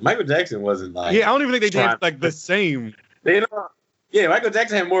Jackson. Michael Jackson wasn't like Yeah, I don't even think they danced like the same. they don't. Yeah, Michael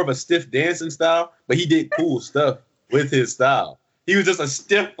Jackson had more of a stiff dancing style, but he did cool stuff with his style. He was just a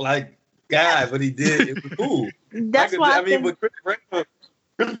stiff like guy, but he did it was cool. That's Michael, why I mean, but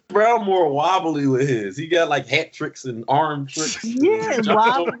Chris Brown more wobbly with his. He got like hat tricks and arm tricks. yeah, and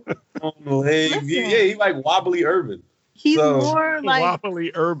wobbly. on the legs. Listen. He like wobbly urban. He's So- more like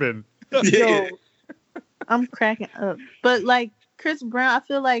Wobbly urban. Yeah. yo, I'm cracking up. But like Chris Brown, I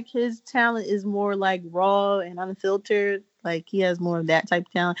feel like his talent is more like raw and unfiltered. Like he has more of that type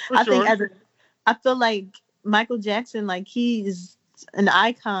of talent. For I think sure. I feel like Michael Jackson, like he's an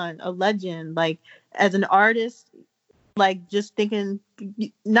icon, a legend. Like as an artist, like just thinking,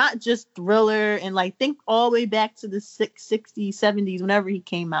 not just Thriller and like think all the way back to the 60s, 70s, whenever he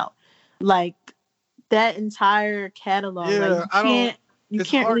came out. Like that entire catalog. Yeah, like you it's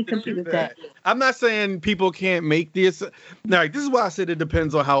can't hard really to compete do with that. I'm not saying people can't make this. Now, this is why I said it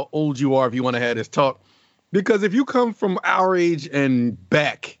depends on how old you are if you want to have this talk. Because if you come from our age and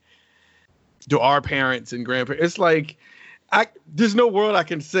back to our parents and grandparents, it's like there's no world I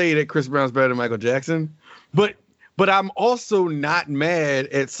can say that Chris Brown's better than Michael Jackson. But I'm also not mad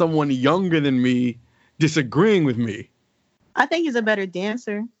at someone younger than me disagreeing with me. I think he's a better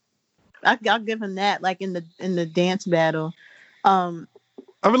dancer. I'll give him that. Like in the dance battle, I've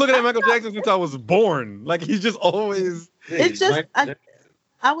been looking at Michael Jackson since I was born. Like he's just always. It's just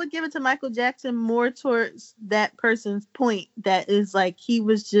I would give it to Michael Jackson more towards that person's point. That is like he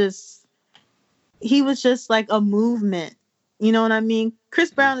was just like a movement. You know what I mean?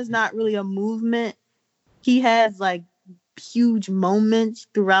 Chris Brown is not really a movement. He has like huge moments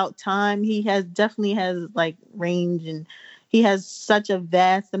throughout time. He definitely has like range, and he has such a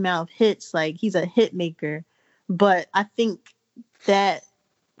vast amount of hits. Like he's a hit maker. But I think that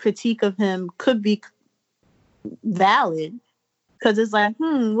critique of him could be valid because it's like,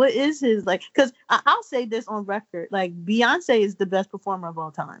 what is his like? Because I'll say this on record: like Beyonce is the best performer of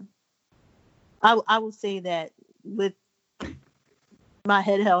all time. I will say that with my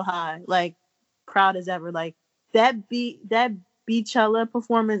head held high, like crowd as ever. Like that Beachella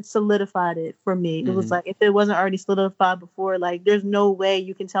performance solidified it for me. It was like, if it wasn't already solidified before, like there's no way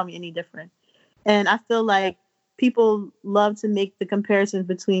you can tell me any different. And I feel like people love to make the comparisons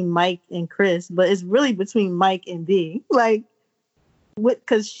between Mike and Chris, but it's really between Mike and B. Like,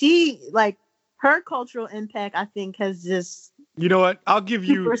 because she, like, her cultural impact, I think, has just, you know what? I'll give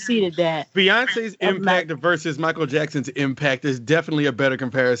you superseded that. Beyonce's impact versus Michael Jackson's impact is definitely a better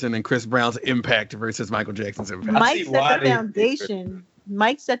comparison than Chris Brown's impact versus Michael Jackson's impact. Mike set the foundation.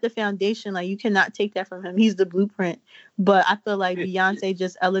 Mike set the foundation. Like, you cannot take that from him. He's the blueprint. But I feel like Beyonce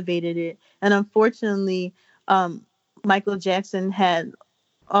just elevated it. And unfortunately, Michael Jackson had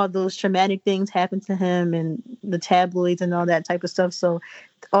all those traumatic things happen to him and the tabloids and all that type of stuff. So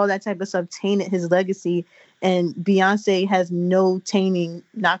all that type of stuff tainted his legacy. And Beyonce has no tainting,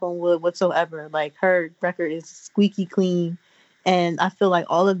 knock on wood, whatsoever. Like, her record is squeaky clean. And I feel like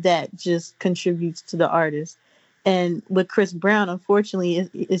all of that just contributes to the artist. And with Chris Brown, unfortunately,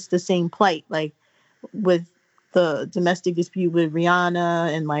 it's the same plight. Like, with the domestic dispute with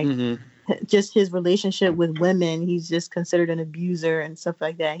Rihanna and, like, just his relationship with women, he's just considered an abuser and stuff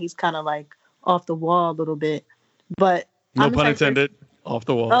like that. He's kind of, like, off the wall a little bit. But no pun intended, off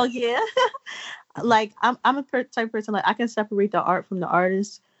the wall. Oh, yeah. Like, I'm a type of person, like, I can separate the art from the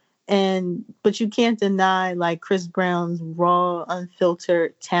artist, but you can't deny, like, Chris Brown's raw,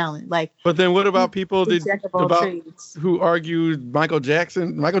 unfiltered talent. Like, but then what about people who argued Michael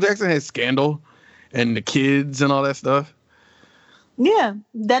Jackson? Michael Jackson has Scandal and the kids and all that stuff. Yeah,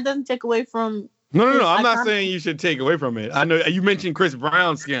 that doesn't take away from. No. I'm not saying you should take away from it. I know you mentioned Chris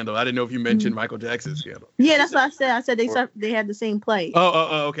Brown's Scandal. I didn't know if you mentioned Michael Jackson's Scandal. Yeah, that's what I said. I said they had the same plight.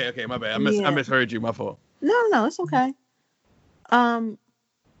 Oh, okay. My bad. I misheard you. My fault. No, it's okay.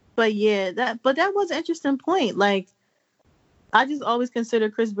 But yeah, that was an interesting point. Like, I just always consider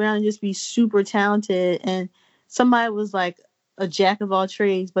Chris Brown to just be super talented, and somebody was like a jack of all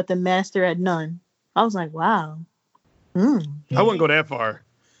trades, but the master at none. I was like, wow. I wouldn't go that far.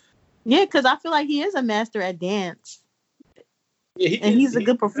 Yeah, because I feel like he is a master at dance. Yeah, he's a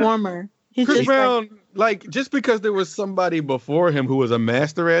good performer. Chris Brown, like, just because there was somebody before him who was a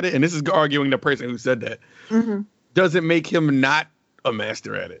master at it, and this is arguing the person who said that, doesn't make him not a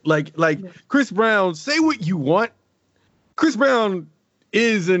master at it. Like Chris Brown, say what you want. Chris Brown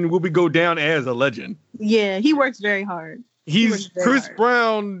is and will go down as a legend. Yeah, he works very hard.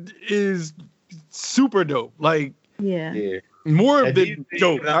 Brown is super dope. Like, yeah. More than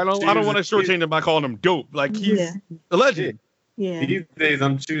dope. I don't want to shortchange him by calling him dope. Like, he's a legend. Yeah. These days,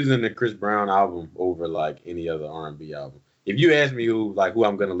 I'm choosing the Chris Brown album over, like, any other R&B album. If you ask me who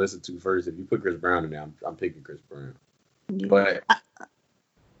I'm gonna listen to first, if you put Chris Brown in there, I'm picking Chris Brown. Yeah. But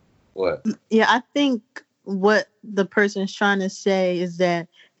what? Yeah, I think what the person's trying to say is that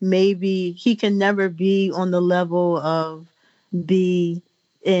maybe he can never be on the level of B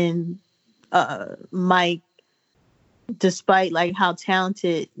and Mike, despite, like, how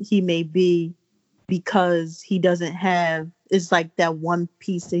talented he may be, because he doesn't have, it's like that one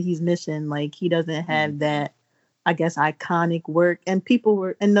piece that he's missing. Like, he doesn't have that, I guess, iconic work. And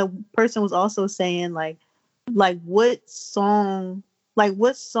the person was also saying, what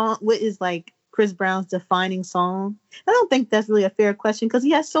is, like, Chris Brown's defining song? I don't think that's really a fair question, because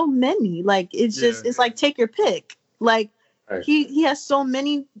he has so many. Like, it's like, take your pick. Like, right. He has so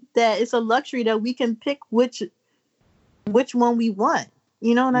many that it's a luxury that we can pick which one we want.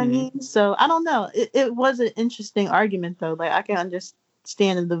 You know what I mean? So I don't know. It was an interesting argument, though. Like, I can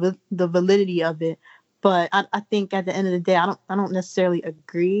understand the validity of it, but I think at the end of the day, I don't necessarily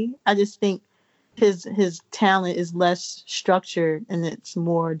agree. I just think his talent is less structured and it's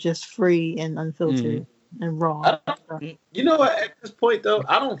more just free and unfiltered and raw. You know what? At this point, though,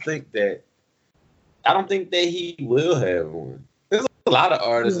 I don't think that he will have one. There's a lot of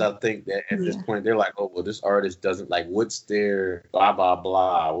artists, I think, that at this point, they're like, oh, well, this artist doesn't, like, what's their blah, blah,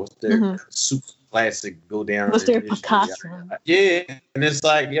 blah? What's their super classic go down? What's their Picasso? Yeah. And it's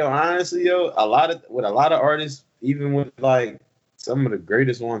like, honestly, a lot of artists, even with, like, some of the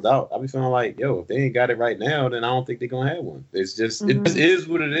greatest ones out, I be feeling like, if they ain't got it right now, then I don't think they're going to have one. It's just, it just is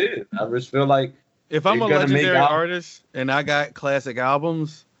what it is. I just feel like if I'm a legendary artist and I got classic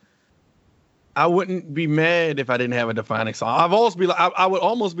albums, I wouldn't be mad if I didn't have a defining song. I would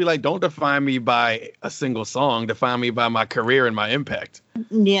almost be like, don't define me by a single song. Define me by my career and my impact.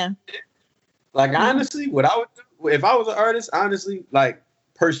 Yeah. Like, honestly, what I would do if I was an artist, honestly, like,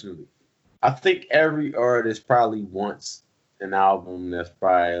 personally, I think every artist probably wants an album that's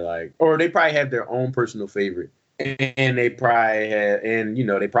probably like, or they probably have their own personal favorite, and they probably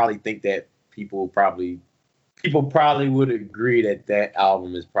they probably think that people probably would agree that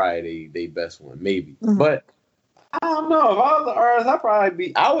album is probably their best one, maybe. But I don't know. If I was the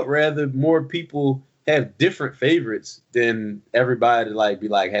artist, I would rather more people have different favorites than everybody be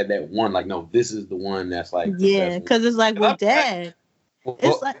like had that one. Like, no, this is the one that's like the Yeah, best one. because it's like with Dad. Well,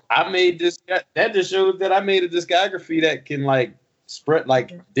 It's like I made this. That just shows that I made a discography that can spread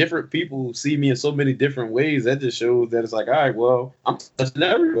different people see me in so many different ways. That just shows that it's like, all right, well, I'm touching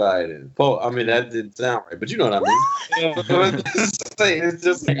everybody. Then. I mean, that didn't sound right, but you know what I mean. It's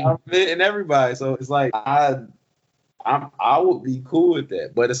just like I'm hitting everybody. So it's like I would be cool with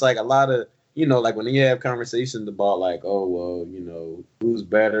that. But it's like a lot of when you have conversations about oh well, who's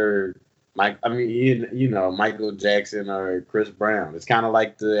better. Michael Jackson or Chris Brown. It's kind of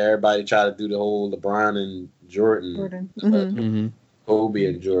like everybody try to do the whole LeBron and Jordan. Mm-hmm. Kobe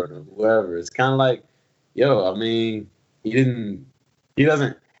and Jordan, whoever. It's kind of like, I mean, he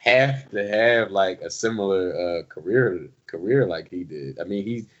doesn't have to have a similar career like he did. I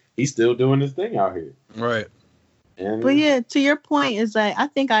mean, he's still doing his thing out here. Right. And, but yeah, to your point is I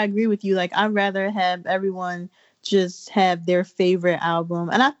think I agree with you. I'd rather have everyone just have their favorite album.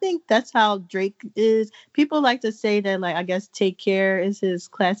 And I think that's how Drake is. People like to say that I guess Take Care is his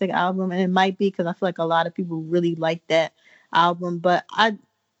classic album, and it might be because I feel like a lot of people really like that album. But I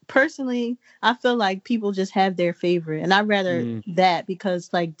personally feel like people just have their favorite, and I'd rather that because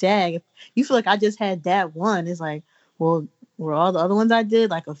dag, if you feel like I just had that one, it's like, well, were all the other ones I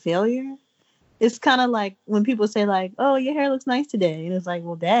did a failure? It's kind of like when people say oh, your hair looks nice today, and it's like,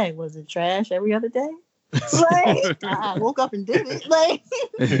 well, dag, was it trash every other day? I woke up and did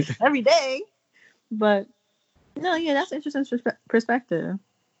it every day. But no, yeah, that's an interesting perspective.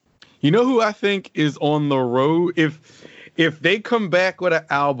 You know who I think is on the road if they come back with an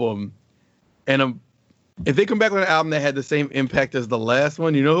album and if they come back with an album that had the same impact as the last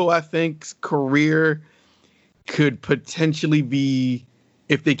one, you know who I think's career could potentially be,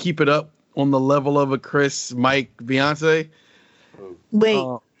 if they keep it up, on the level of a Chris, Mike, Beyonce?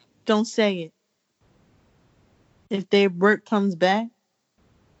 Wait, don't say it. If their work comes back,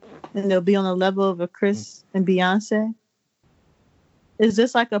 then they'll be on the level of a Chris and Beyonce. Is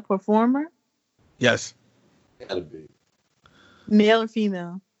this a performer? Yes. Gotta be. Male or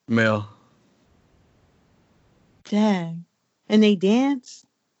female? Male. Dang. And they dance?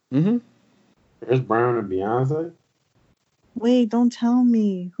 Mm-hmm. Chris Brown and Beyonce? Wait, don't tell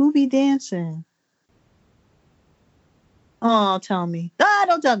me. Who be dancing? Oh, tell me.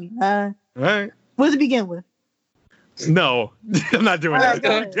 Don't tell me. All right. What does it begin with? No, I'm not doing that. Go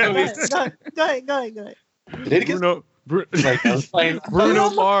ahead. Bruno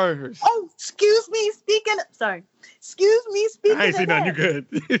Mars. Oh, excuse me. Excuse me. Speaking I ain't seen nothing. You good?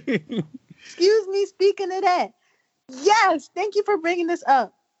 Excuse me. Speaking of that. Yes. Thank you for bringing this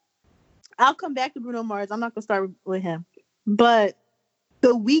up. I'll come back to Bruno Mars. I'm not gonna start with him, but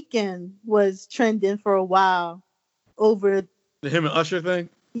The Weeknd was trending for a while over the him and Usher thing.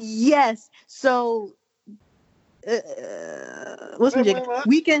 Yes. So.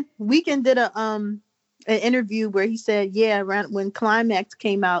 Weeknd did an interview where he said, around when Climax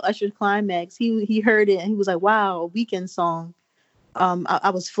came out, Usher's Climax, he heard it and he was like, wow, a Weeknd song. I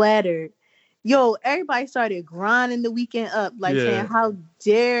was flattered. Yo, everybody started grinding The Weeknd up, saying, how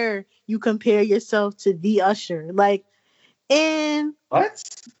dare you compare yourself to the Usher? And what?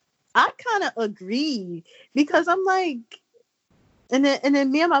 I kind of agreed because I'm like, and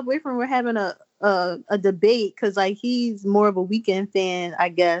then me and my boyfriend were having a debate because he's more of a Weeknd fan, I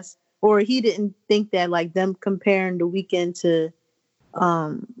guess, or he didn't think that them comparing The Weeknd to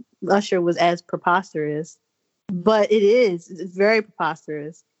Usher was as preposterous, but it is. It's very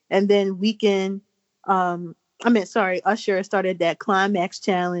preposterous. And then Usher started that Climax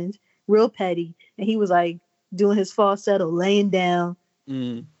challenge, real petty, and he was doing his falsetto, laying down,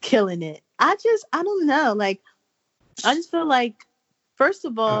 killing it. I don't know, I just feel first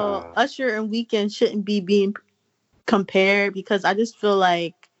of all, Usher and Weeknd shouldn't be being compared because I just feel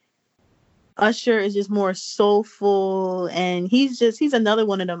Usher is just more soulful and he's another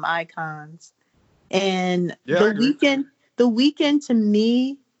one of them icons. And The Weeknd to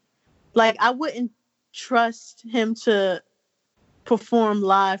me, I wouldn't trust him to perform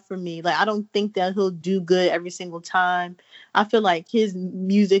live for me. I don't think that he'll do good every single time. I feel his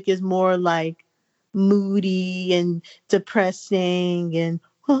music is more moody and depressing and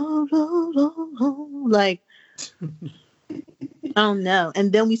I don't know.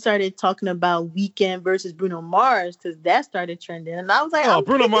 And then we started talking about Weeknd versus Bruno Mars because that started trending, and I was like, "Oh,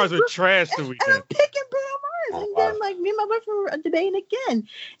 Bruno Mars was trash the Weeknd." And I'm picking Bruno Mars, and then me and my boyfriend were debating again,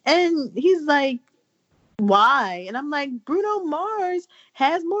 and he's like, "Why?" And I'm like, "Bruno Mars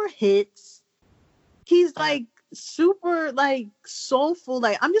has more hits. He's super soulful.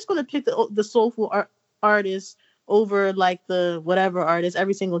 I'm just gonna pick the soulful artist over like the whatever artist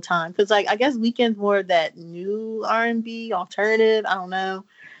every single time. Because like I guess Weeknd's more of that new R&B alternative. I don't know,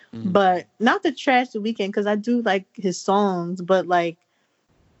 but not to trash the Weeknd because I do like his songs, but like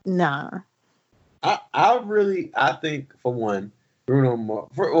nah. I think for one, Bruno Mars.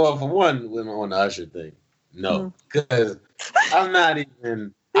 For one, on the Usher thing, no, because I'm not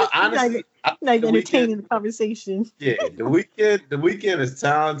even. Honestly, not entertaining the conversation. Yeah, the Weeknd is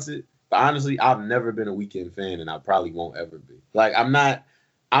talented. But honestly, I've never been a Weeknd fan, and I probably won't ever be. Like, I'm not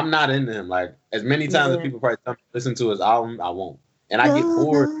into him. Like, as many times as people probably tell me to listen to his album, I won't. And I get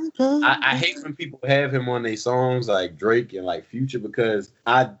bored. I hate when people have him on their songs, like Drake and like Future, because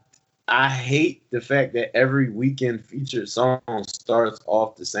I hate the fact that every Weeknd featured song starts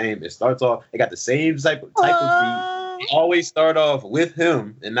off the same. It got the same type of beat. They always start off with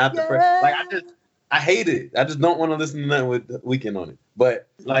him and not the first. Like, I hate it. I just don't want to listen to nothing with Weeknd on it. But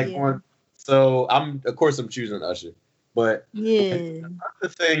like so I'm choosing Usher. But the other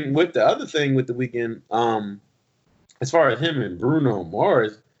thing with the Weeknd, as far as him and Bruno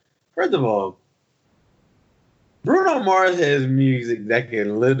Mars, first of all, Bruno Mars has music that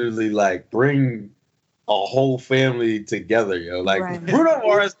can literally like bring a whole family together, yo. Like Bruno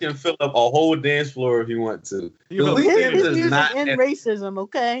Mars can fill up a whole dance floor if he wants to. His music not end racism,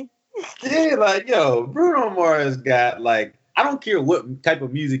 okay? Yeah, like yo, Bruno Mars got like, I don't care what type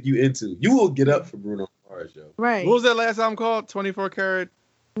of music you into, you will get up for Bruno Mars, yo. Right. What was that last album called? 24 Karat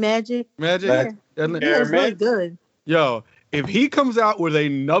Magic. Yeah, it's really good. Yo, if he comes out with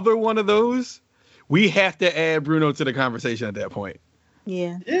another one of those, we have to add Bruno to the conversation at that point.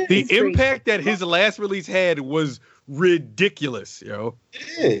 Yeah. The impact that his last release had was ridiculous, yo.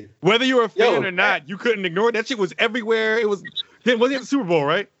 Yeah. Whether you were a fan or not, you couldn't ignore it. That shit was everywhere. It was it the Super Bowl,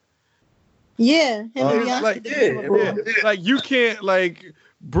 right? Yeah. Like you can't like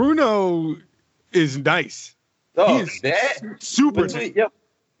Bruno is nice. Dog, that super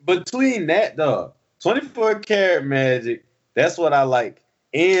between that, dog, 24 Karat Magic, that's what I like.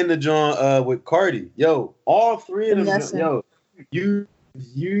 And the joint with Cardi. Yo, all three of them, yo, the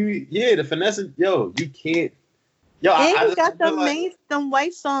finessing, yo, you can't. Yo, and I got them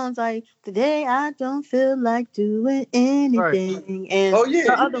white songs like Today I Don't Feel Like Doing Anything. Right. And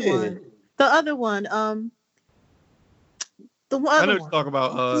the other one, I know what you're talking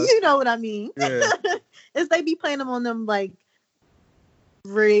about. You know what I mean. Yeah. It's they be playing them on them like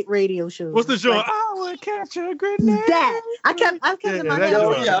radio shows. What's the show? Like, I would catch a grenade. That I kept in my head.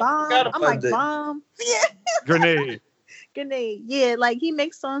 I'm like bomb. Yeah. Grenade. Yeah, like he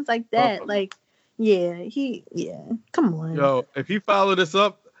makes songs like that. Like, come on. Yo, if he followed this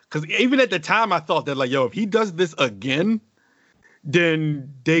up, because even at the time I thought that like, yo, if he does this again,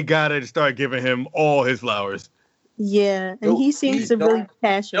 then they gotta start giving him all his flowers. Yeah, and he seems to really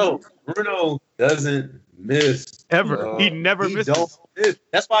passionate. Yo, Bruno doesn't miss ever. He never misses.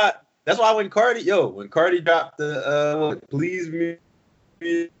 That's why when Cardi dropped the Please Me.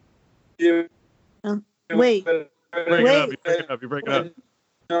 Wait. You're breaking up.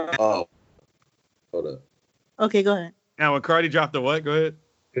 Oh. Hold up. Okay, go ahead. Now when Cardi dropped the what? Go ahead.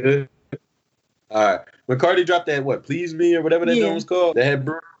 Good. All right. When Cardi dropped that Please Me or whatever that song was called, that had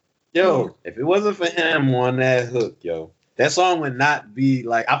Bruno. Yo, if it wasn't for him on that hook, yo, that song would not be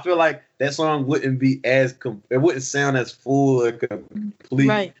like, I feel like that song wouldn't be as it wouldn't sound as full or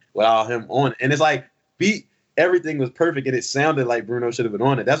complete without him on it. And it's like everything was perfect and it sounded like Bruno should have been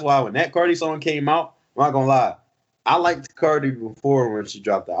on it. That's why when that Cardi song came out, I'm not gonna lie, I liked Cardi before when she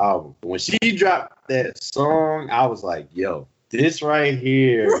dropped the album. But when she dropped that song, I was like, yo, this right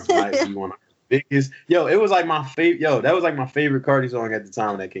here might be one of the biggest. Yo, it was like my favorite. Yo, that was like my favorite Cardi song at the time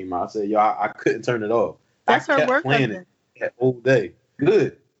when that came out. I said, yo, I couldn't turn it off. That's I her work playing it that whole day.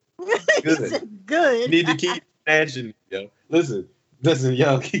 Good. Good. You need to keep smashing, yo. Listen,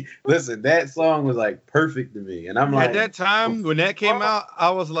 yo. Listen, that song was like perfect to me. And I'm like, at that time when that came out, I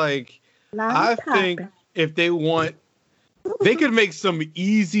was like, I think if they want, they could make some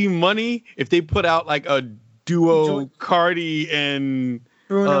easy money if they put out like a duo Cardi and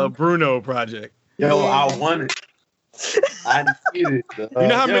Bruno project. Yo, I want it. I need it. You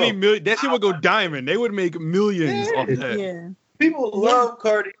know how many million that shit would go diamond. They would make millions off that. Yeah. People love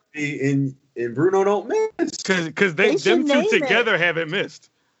Cardi B and Bruno don't miss. Because them two together haven't missed.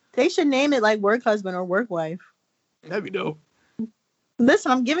 They should name it like Work Husband or Work Wife. That'd be dope.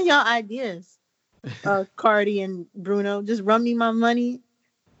 Listen, I'm giving y'all ideas. Cardi and Bruno, just run me my money,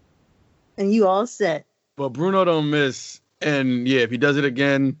 and you all set. But Bruno don't miss, and yeah, if he does it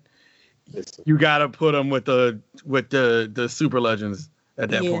again, you gotta put him with the super legends at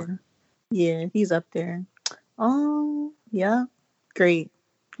that point. Yeah, he's up there. Oh, yeah, great.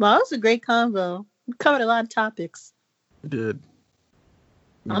 Well, that was a great convo. We covered a lot of topics. We did.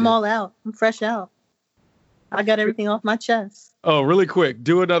 I'm all out. I'm fresh out. I got everything off my chest. Oh, really quick.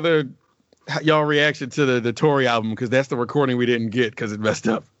 Do another y'all reaction to the Tory album, because that's the recording we didn't get because it messed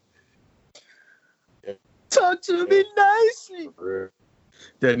up. Talk to me nicely.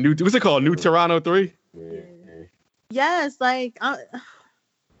 That new, what's it called? New Toronto 3? Yes, like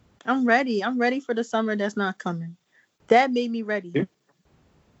I'm ready. I'm ready for the summer that's not coming. That made me ready.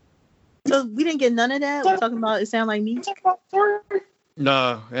 So we didn't get none of that. We're talking about It Sound Like Me.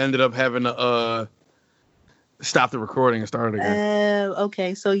 No, I ended up having to stop the recording and start it again.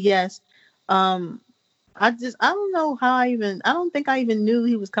 Okay, so yes. I don't know how I don't think I even knew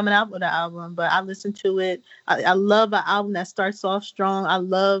he was coming out with an album, but I listened to it. I love an album that starts off strong. I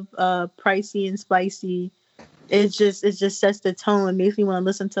love Pricey and Spicy. It just sets the tone. It makes me want to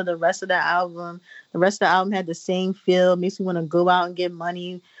listen to the rest of the album. The rest of the album had the same feel. It makes me want to go out and get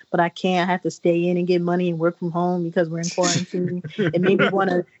money, but I can't. I have to stay in and get money and work from home because we're in quarantine. It made me want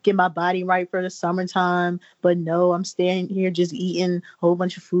to get my body right for the summertime, but no, I'm staying here just eating a whole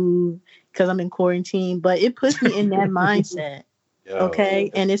bunch of food because I'm in quarantine. But it puts me in that mindset.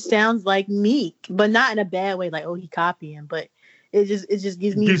 Okay, and it sounds like Meek, but not in a bad way, like, oh, he copying, but it just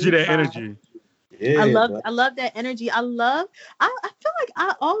gives me you that vibe. energy. Yeah, I love that energy. I feel like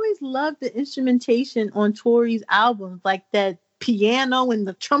I always loved the instrumentation on Tory's albums, like that piano and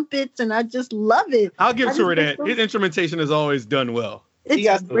the trumpets, and I just love it. I'll give Tory that. His instrumentation is always done well.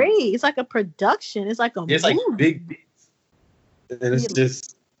 It's great. It's like a production. It's like it's like big beats. And it's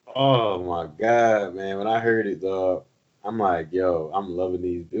just, oh my God, man. When I heard it, dog, I'm like, yo, I'm loving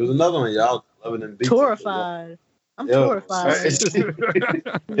these. It was another one, y'all loving them beats. Terrified. I'm terrified.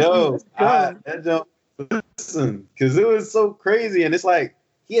 Yo, that jump, listen, because it was so crazy, and it's like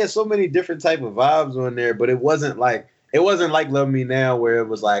he had so many different type of vibes on there, but it wasn't like Love Me Now, where it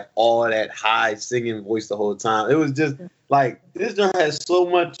was like all that high singing voice the whole time. It was just like this joint has so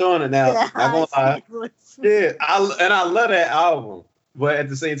much on it now. I'm gonna lie. Yeah, I love that album, but at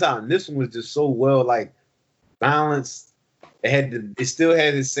the same time, this one was just so well like balanced. It still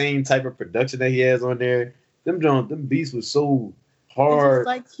had the same type of production that he has on there. Them beats was so hard. It's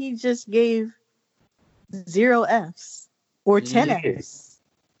like he just gave 0 Fs or 10 Fs.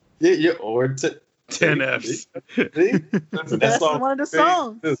 Yeah, or 10 Fs. That's one of the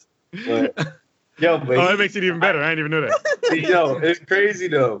songs. But that makes it even better. I didn't even know that. Yo, it's crazy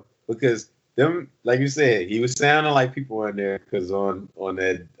though, because them, like you said, he was sounding like people on there, because on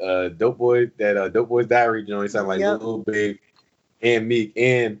that Dope Boy's Diary joint, he sounded like Lil Baby and Meek,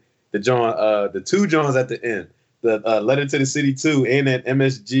 and the two Johns at the end, the Letter to the City 2 and that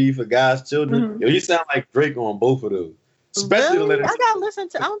MSG for God's Children. Mm-hmm. Yo, you sound like Drake on both of those. Especially really? the Letter. I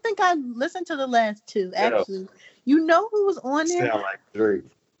don't think I listened to the last two, actually. You know who was on there? Sound like Drake.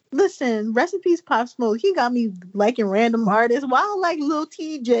 Listen, rest in peace, Pop Smoke. He got me liking random artists. Why I like Lil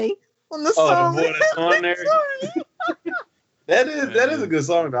TJ on the song. The boy that's on there. that is a good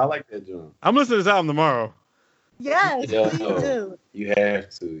song though. I like that joint. I'm listening to this album tomorrow. Yes, please do. You have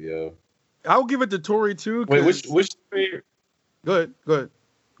to, yo. I'll give it to Tory too. Wait, which favorite? Go ahead.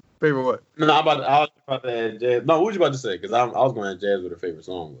 Favorite what? No, I was about to add Jazz. No, what was you about to say? Because I was going to add Jazz with her favorite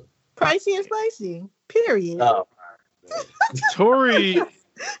song. But Pricey and Spicy. Period. Oh,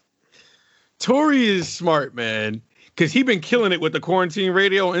 Tory is smart, man. Because he been killing it with the quarantine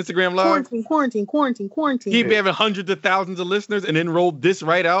radio on Instagram Live. Quarantine. He been having hundreds of thousands of listeners and then rolled this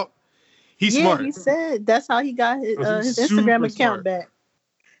right out. He's smart. He said that's how he got his Instagram account back.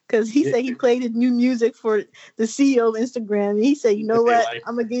 Because he said he played his new music for the CEO of Instagram. And he said, you know what?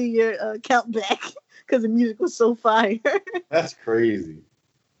 I'm going to give you your account back because the music was so fire. That's crazy.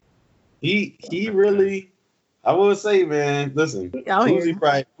 He really, I will say, man, listen, Boosie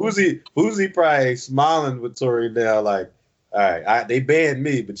probably smiling with Tory now, like, all right, they banned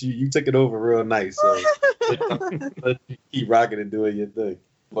me, but you took it over real nice. So let's keep rocking and doing your thing.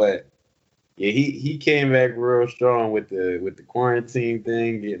 But yeah, he came back real strong with the quarantine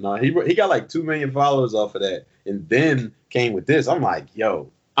thing. You know, he got like 2 million followers off of that, and then came with this. I'm like, yo,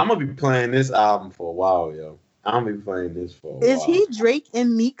 I'm gonna be playing this album for a while, yo. I'm gonna be playing this for a while. Is he Drake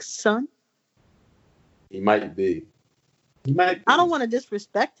and Meek's son? He might be. I don't want to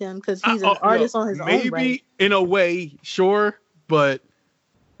disrespect him because he's an artist on his own right. Maybe in a way, sure, but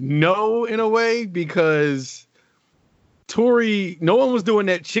no, in a way, because Tory, no one was doing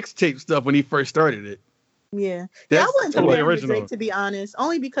that Chicks Tape stuff when he first started it. Yeah, that's I wouldn't totally compare him to original. Drake, to be honest,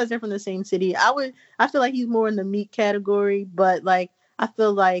 only because they're from the same city. I feel like he's more in the Meek category, but like I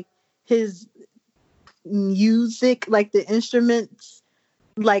feel like his music, like the instruments,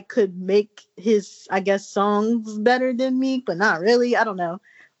 like could make his, I guess, songs better than Meek, but not really. I don't know.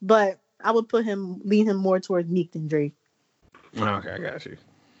 But I would lean him more towards Meek than Drake. Okay, I got you.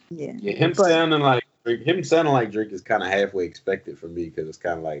 Yeah. Him sounding like Drake is kind of halfway expected for me because it's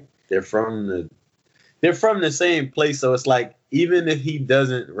kind of like they're from the same place, so it's like even if he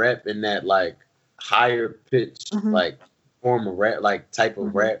doesn't rap in that like higher pitch like form of rap, like type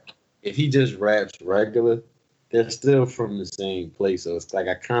of rap, if he just raps regular, they're still from the same place. So it's like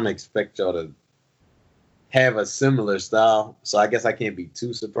I kind of expect y'all to have a similar style. So I guess I can't be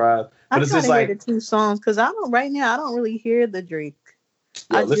too surprised. But it's just like hear the two songs because I don't really hear the Drake.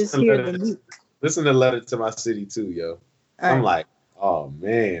 I just hear the Meek. Listen to Letter to My City too, yo. I'm like, oh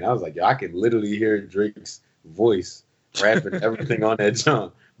man. I was like, yo, I can literally hear Drake's voice rapping everything on that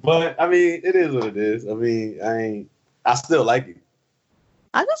jump. But I mean, it is what it is. I mean, I still like it.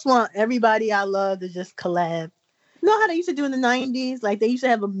 I just want everybody I love to just collab. You know how they used to do in the 90s? Like they used to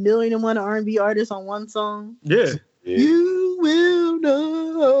have 1,000,001 R&B artists on one song? Yeah. You will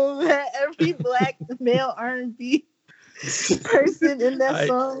know that every black male R&B person in that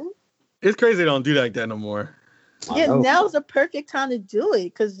song. It's crazy they don't do like that no more. Yeah, now's the perfect time to do it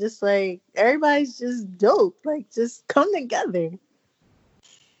because just like everybody's just dope. Like just come together.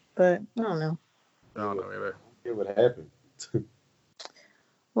 But I don't know. I don't know either. It would happen.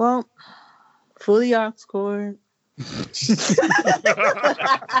 Well, fully aux cord. You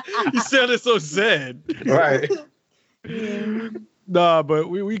sounded so sad. Right. Yeah. Nah, but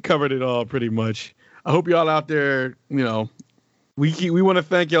we covered it all pretty much. I hope y'all out there, we want to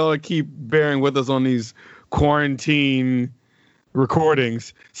thank y'all to keep bearing with us on these quarantine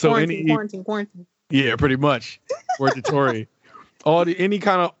recordings. So quarantine. Yeah, pretty much. Word to Tory. Any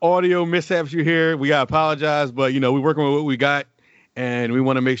kind of audio mishaps you hear, we gotta apologize, but we're working with what we got, and we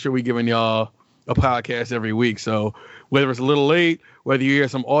want to make sure we're giving y'all a podcast every week. So whether it's a little late, whether you hear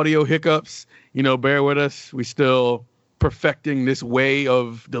some audio hiccups, bear with us. We still perfecting this way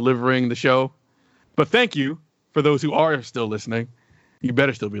of delivering the show. But thank you for those who are still listening. You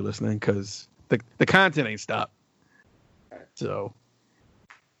better still be listening because the content ain't stopped. So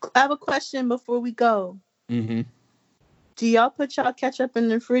I have a question before we go. Mm-hmm. Do y'all put y'all ketchup in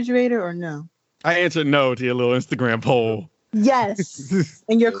the refrigerator or no? I answered no to your little Instagram poll. Yes,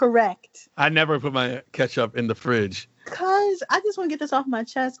 and you're correct. I never put my ketchup in the fridge. Because I just want to get this off my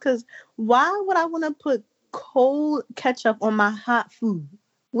chest. Because why would I want to put cold ketchup on my hot food?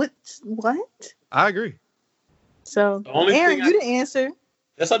 What? I agree. So, Aaron, you didn't answer.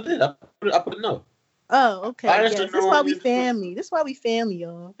 Yes, I did. I put no. Oh, okay. Yes. This is why we family. This is why we family,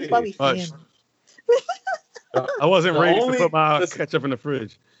 y'all. This is why we family. I wasn't ready to put my ketchup in the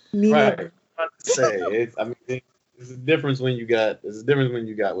fridge. Me neither. There's a difference when you got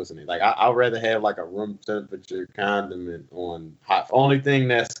what's in it. Like I'd rather have like a room temperature condiment on hot. Only thing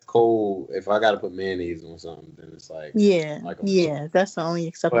that's cold, if I gotta put mayonnaise on something, then it's like that's the only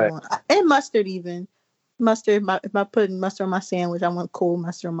acceptable one. And mustard even. Mustard, if I put mustard on my sandwich, I want cold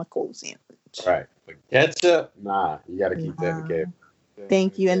mustard on my cold sandwich. Right. But ketchup, nah, you gotta keep that in the cap.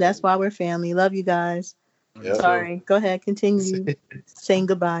 Thank you, and that's why we're family. Love you guys. Yep. Sorry, go ahead, continue saying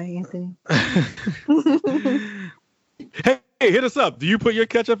goodbye, Anthony. Hey, hit us up. Do you put your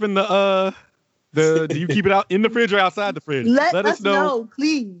ketchup in do you keep it out in the fridge or outside the fridge? Let us know,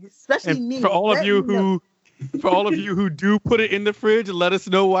 please. Especially me. For all of you who do put it in the fridge, let us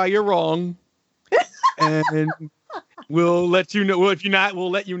know why you're wrong. And we'll let you know. Well, if you're not, we'll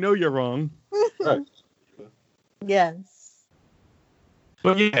let you know you're wrong. Right. Yes.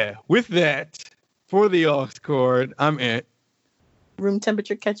 But yeah, with that, for the aux cord, I'm Ant. Room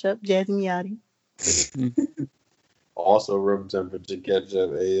temperature ketchup, Jazzy Miyati. Also room temperature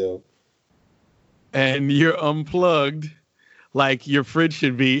ketchup, AO. And you're unplugged like your fridge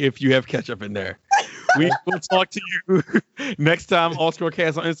should be if you have ketchup in there. We will talk to you next time.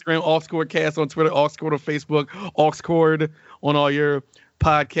 AuxCordcast on Instagram, AuxCordcast on Twitter, AuxCord on Facebook, AuxCord on all your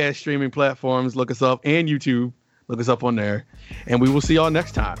podcast streaming platforms. Look us up, and YouTube. Look us up on there. And we will see y'all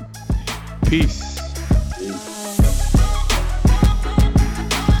next time. Peace.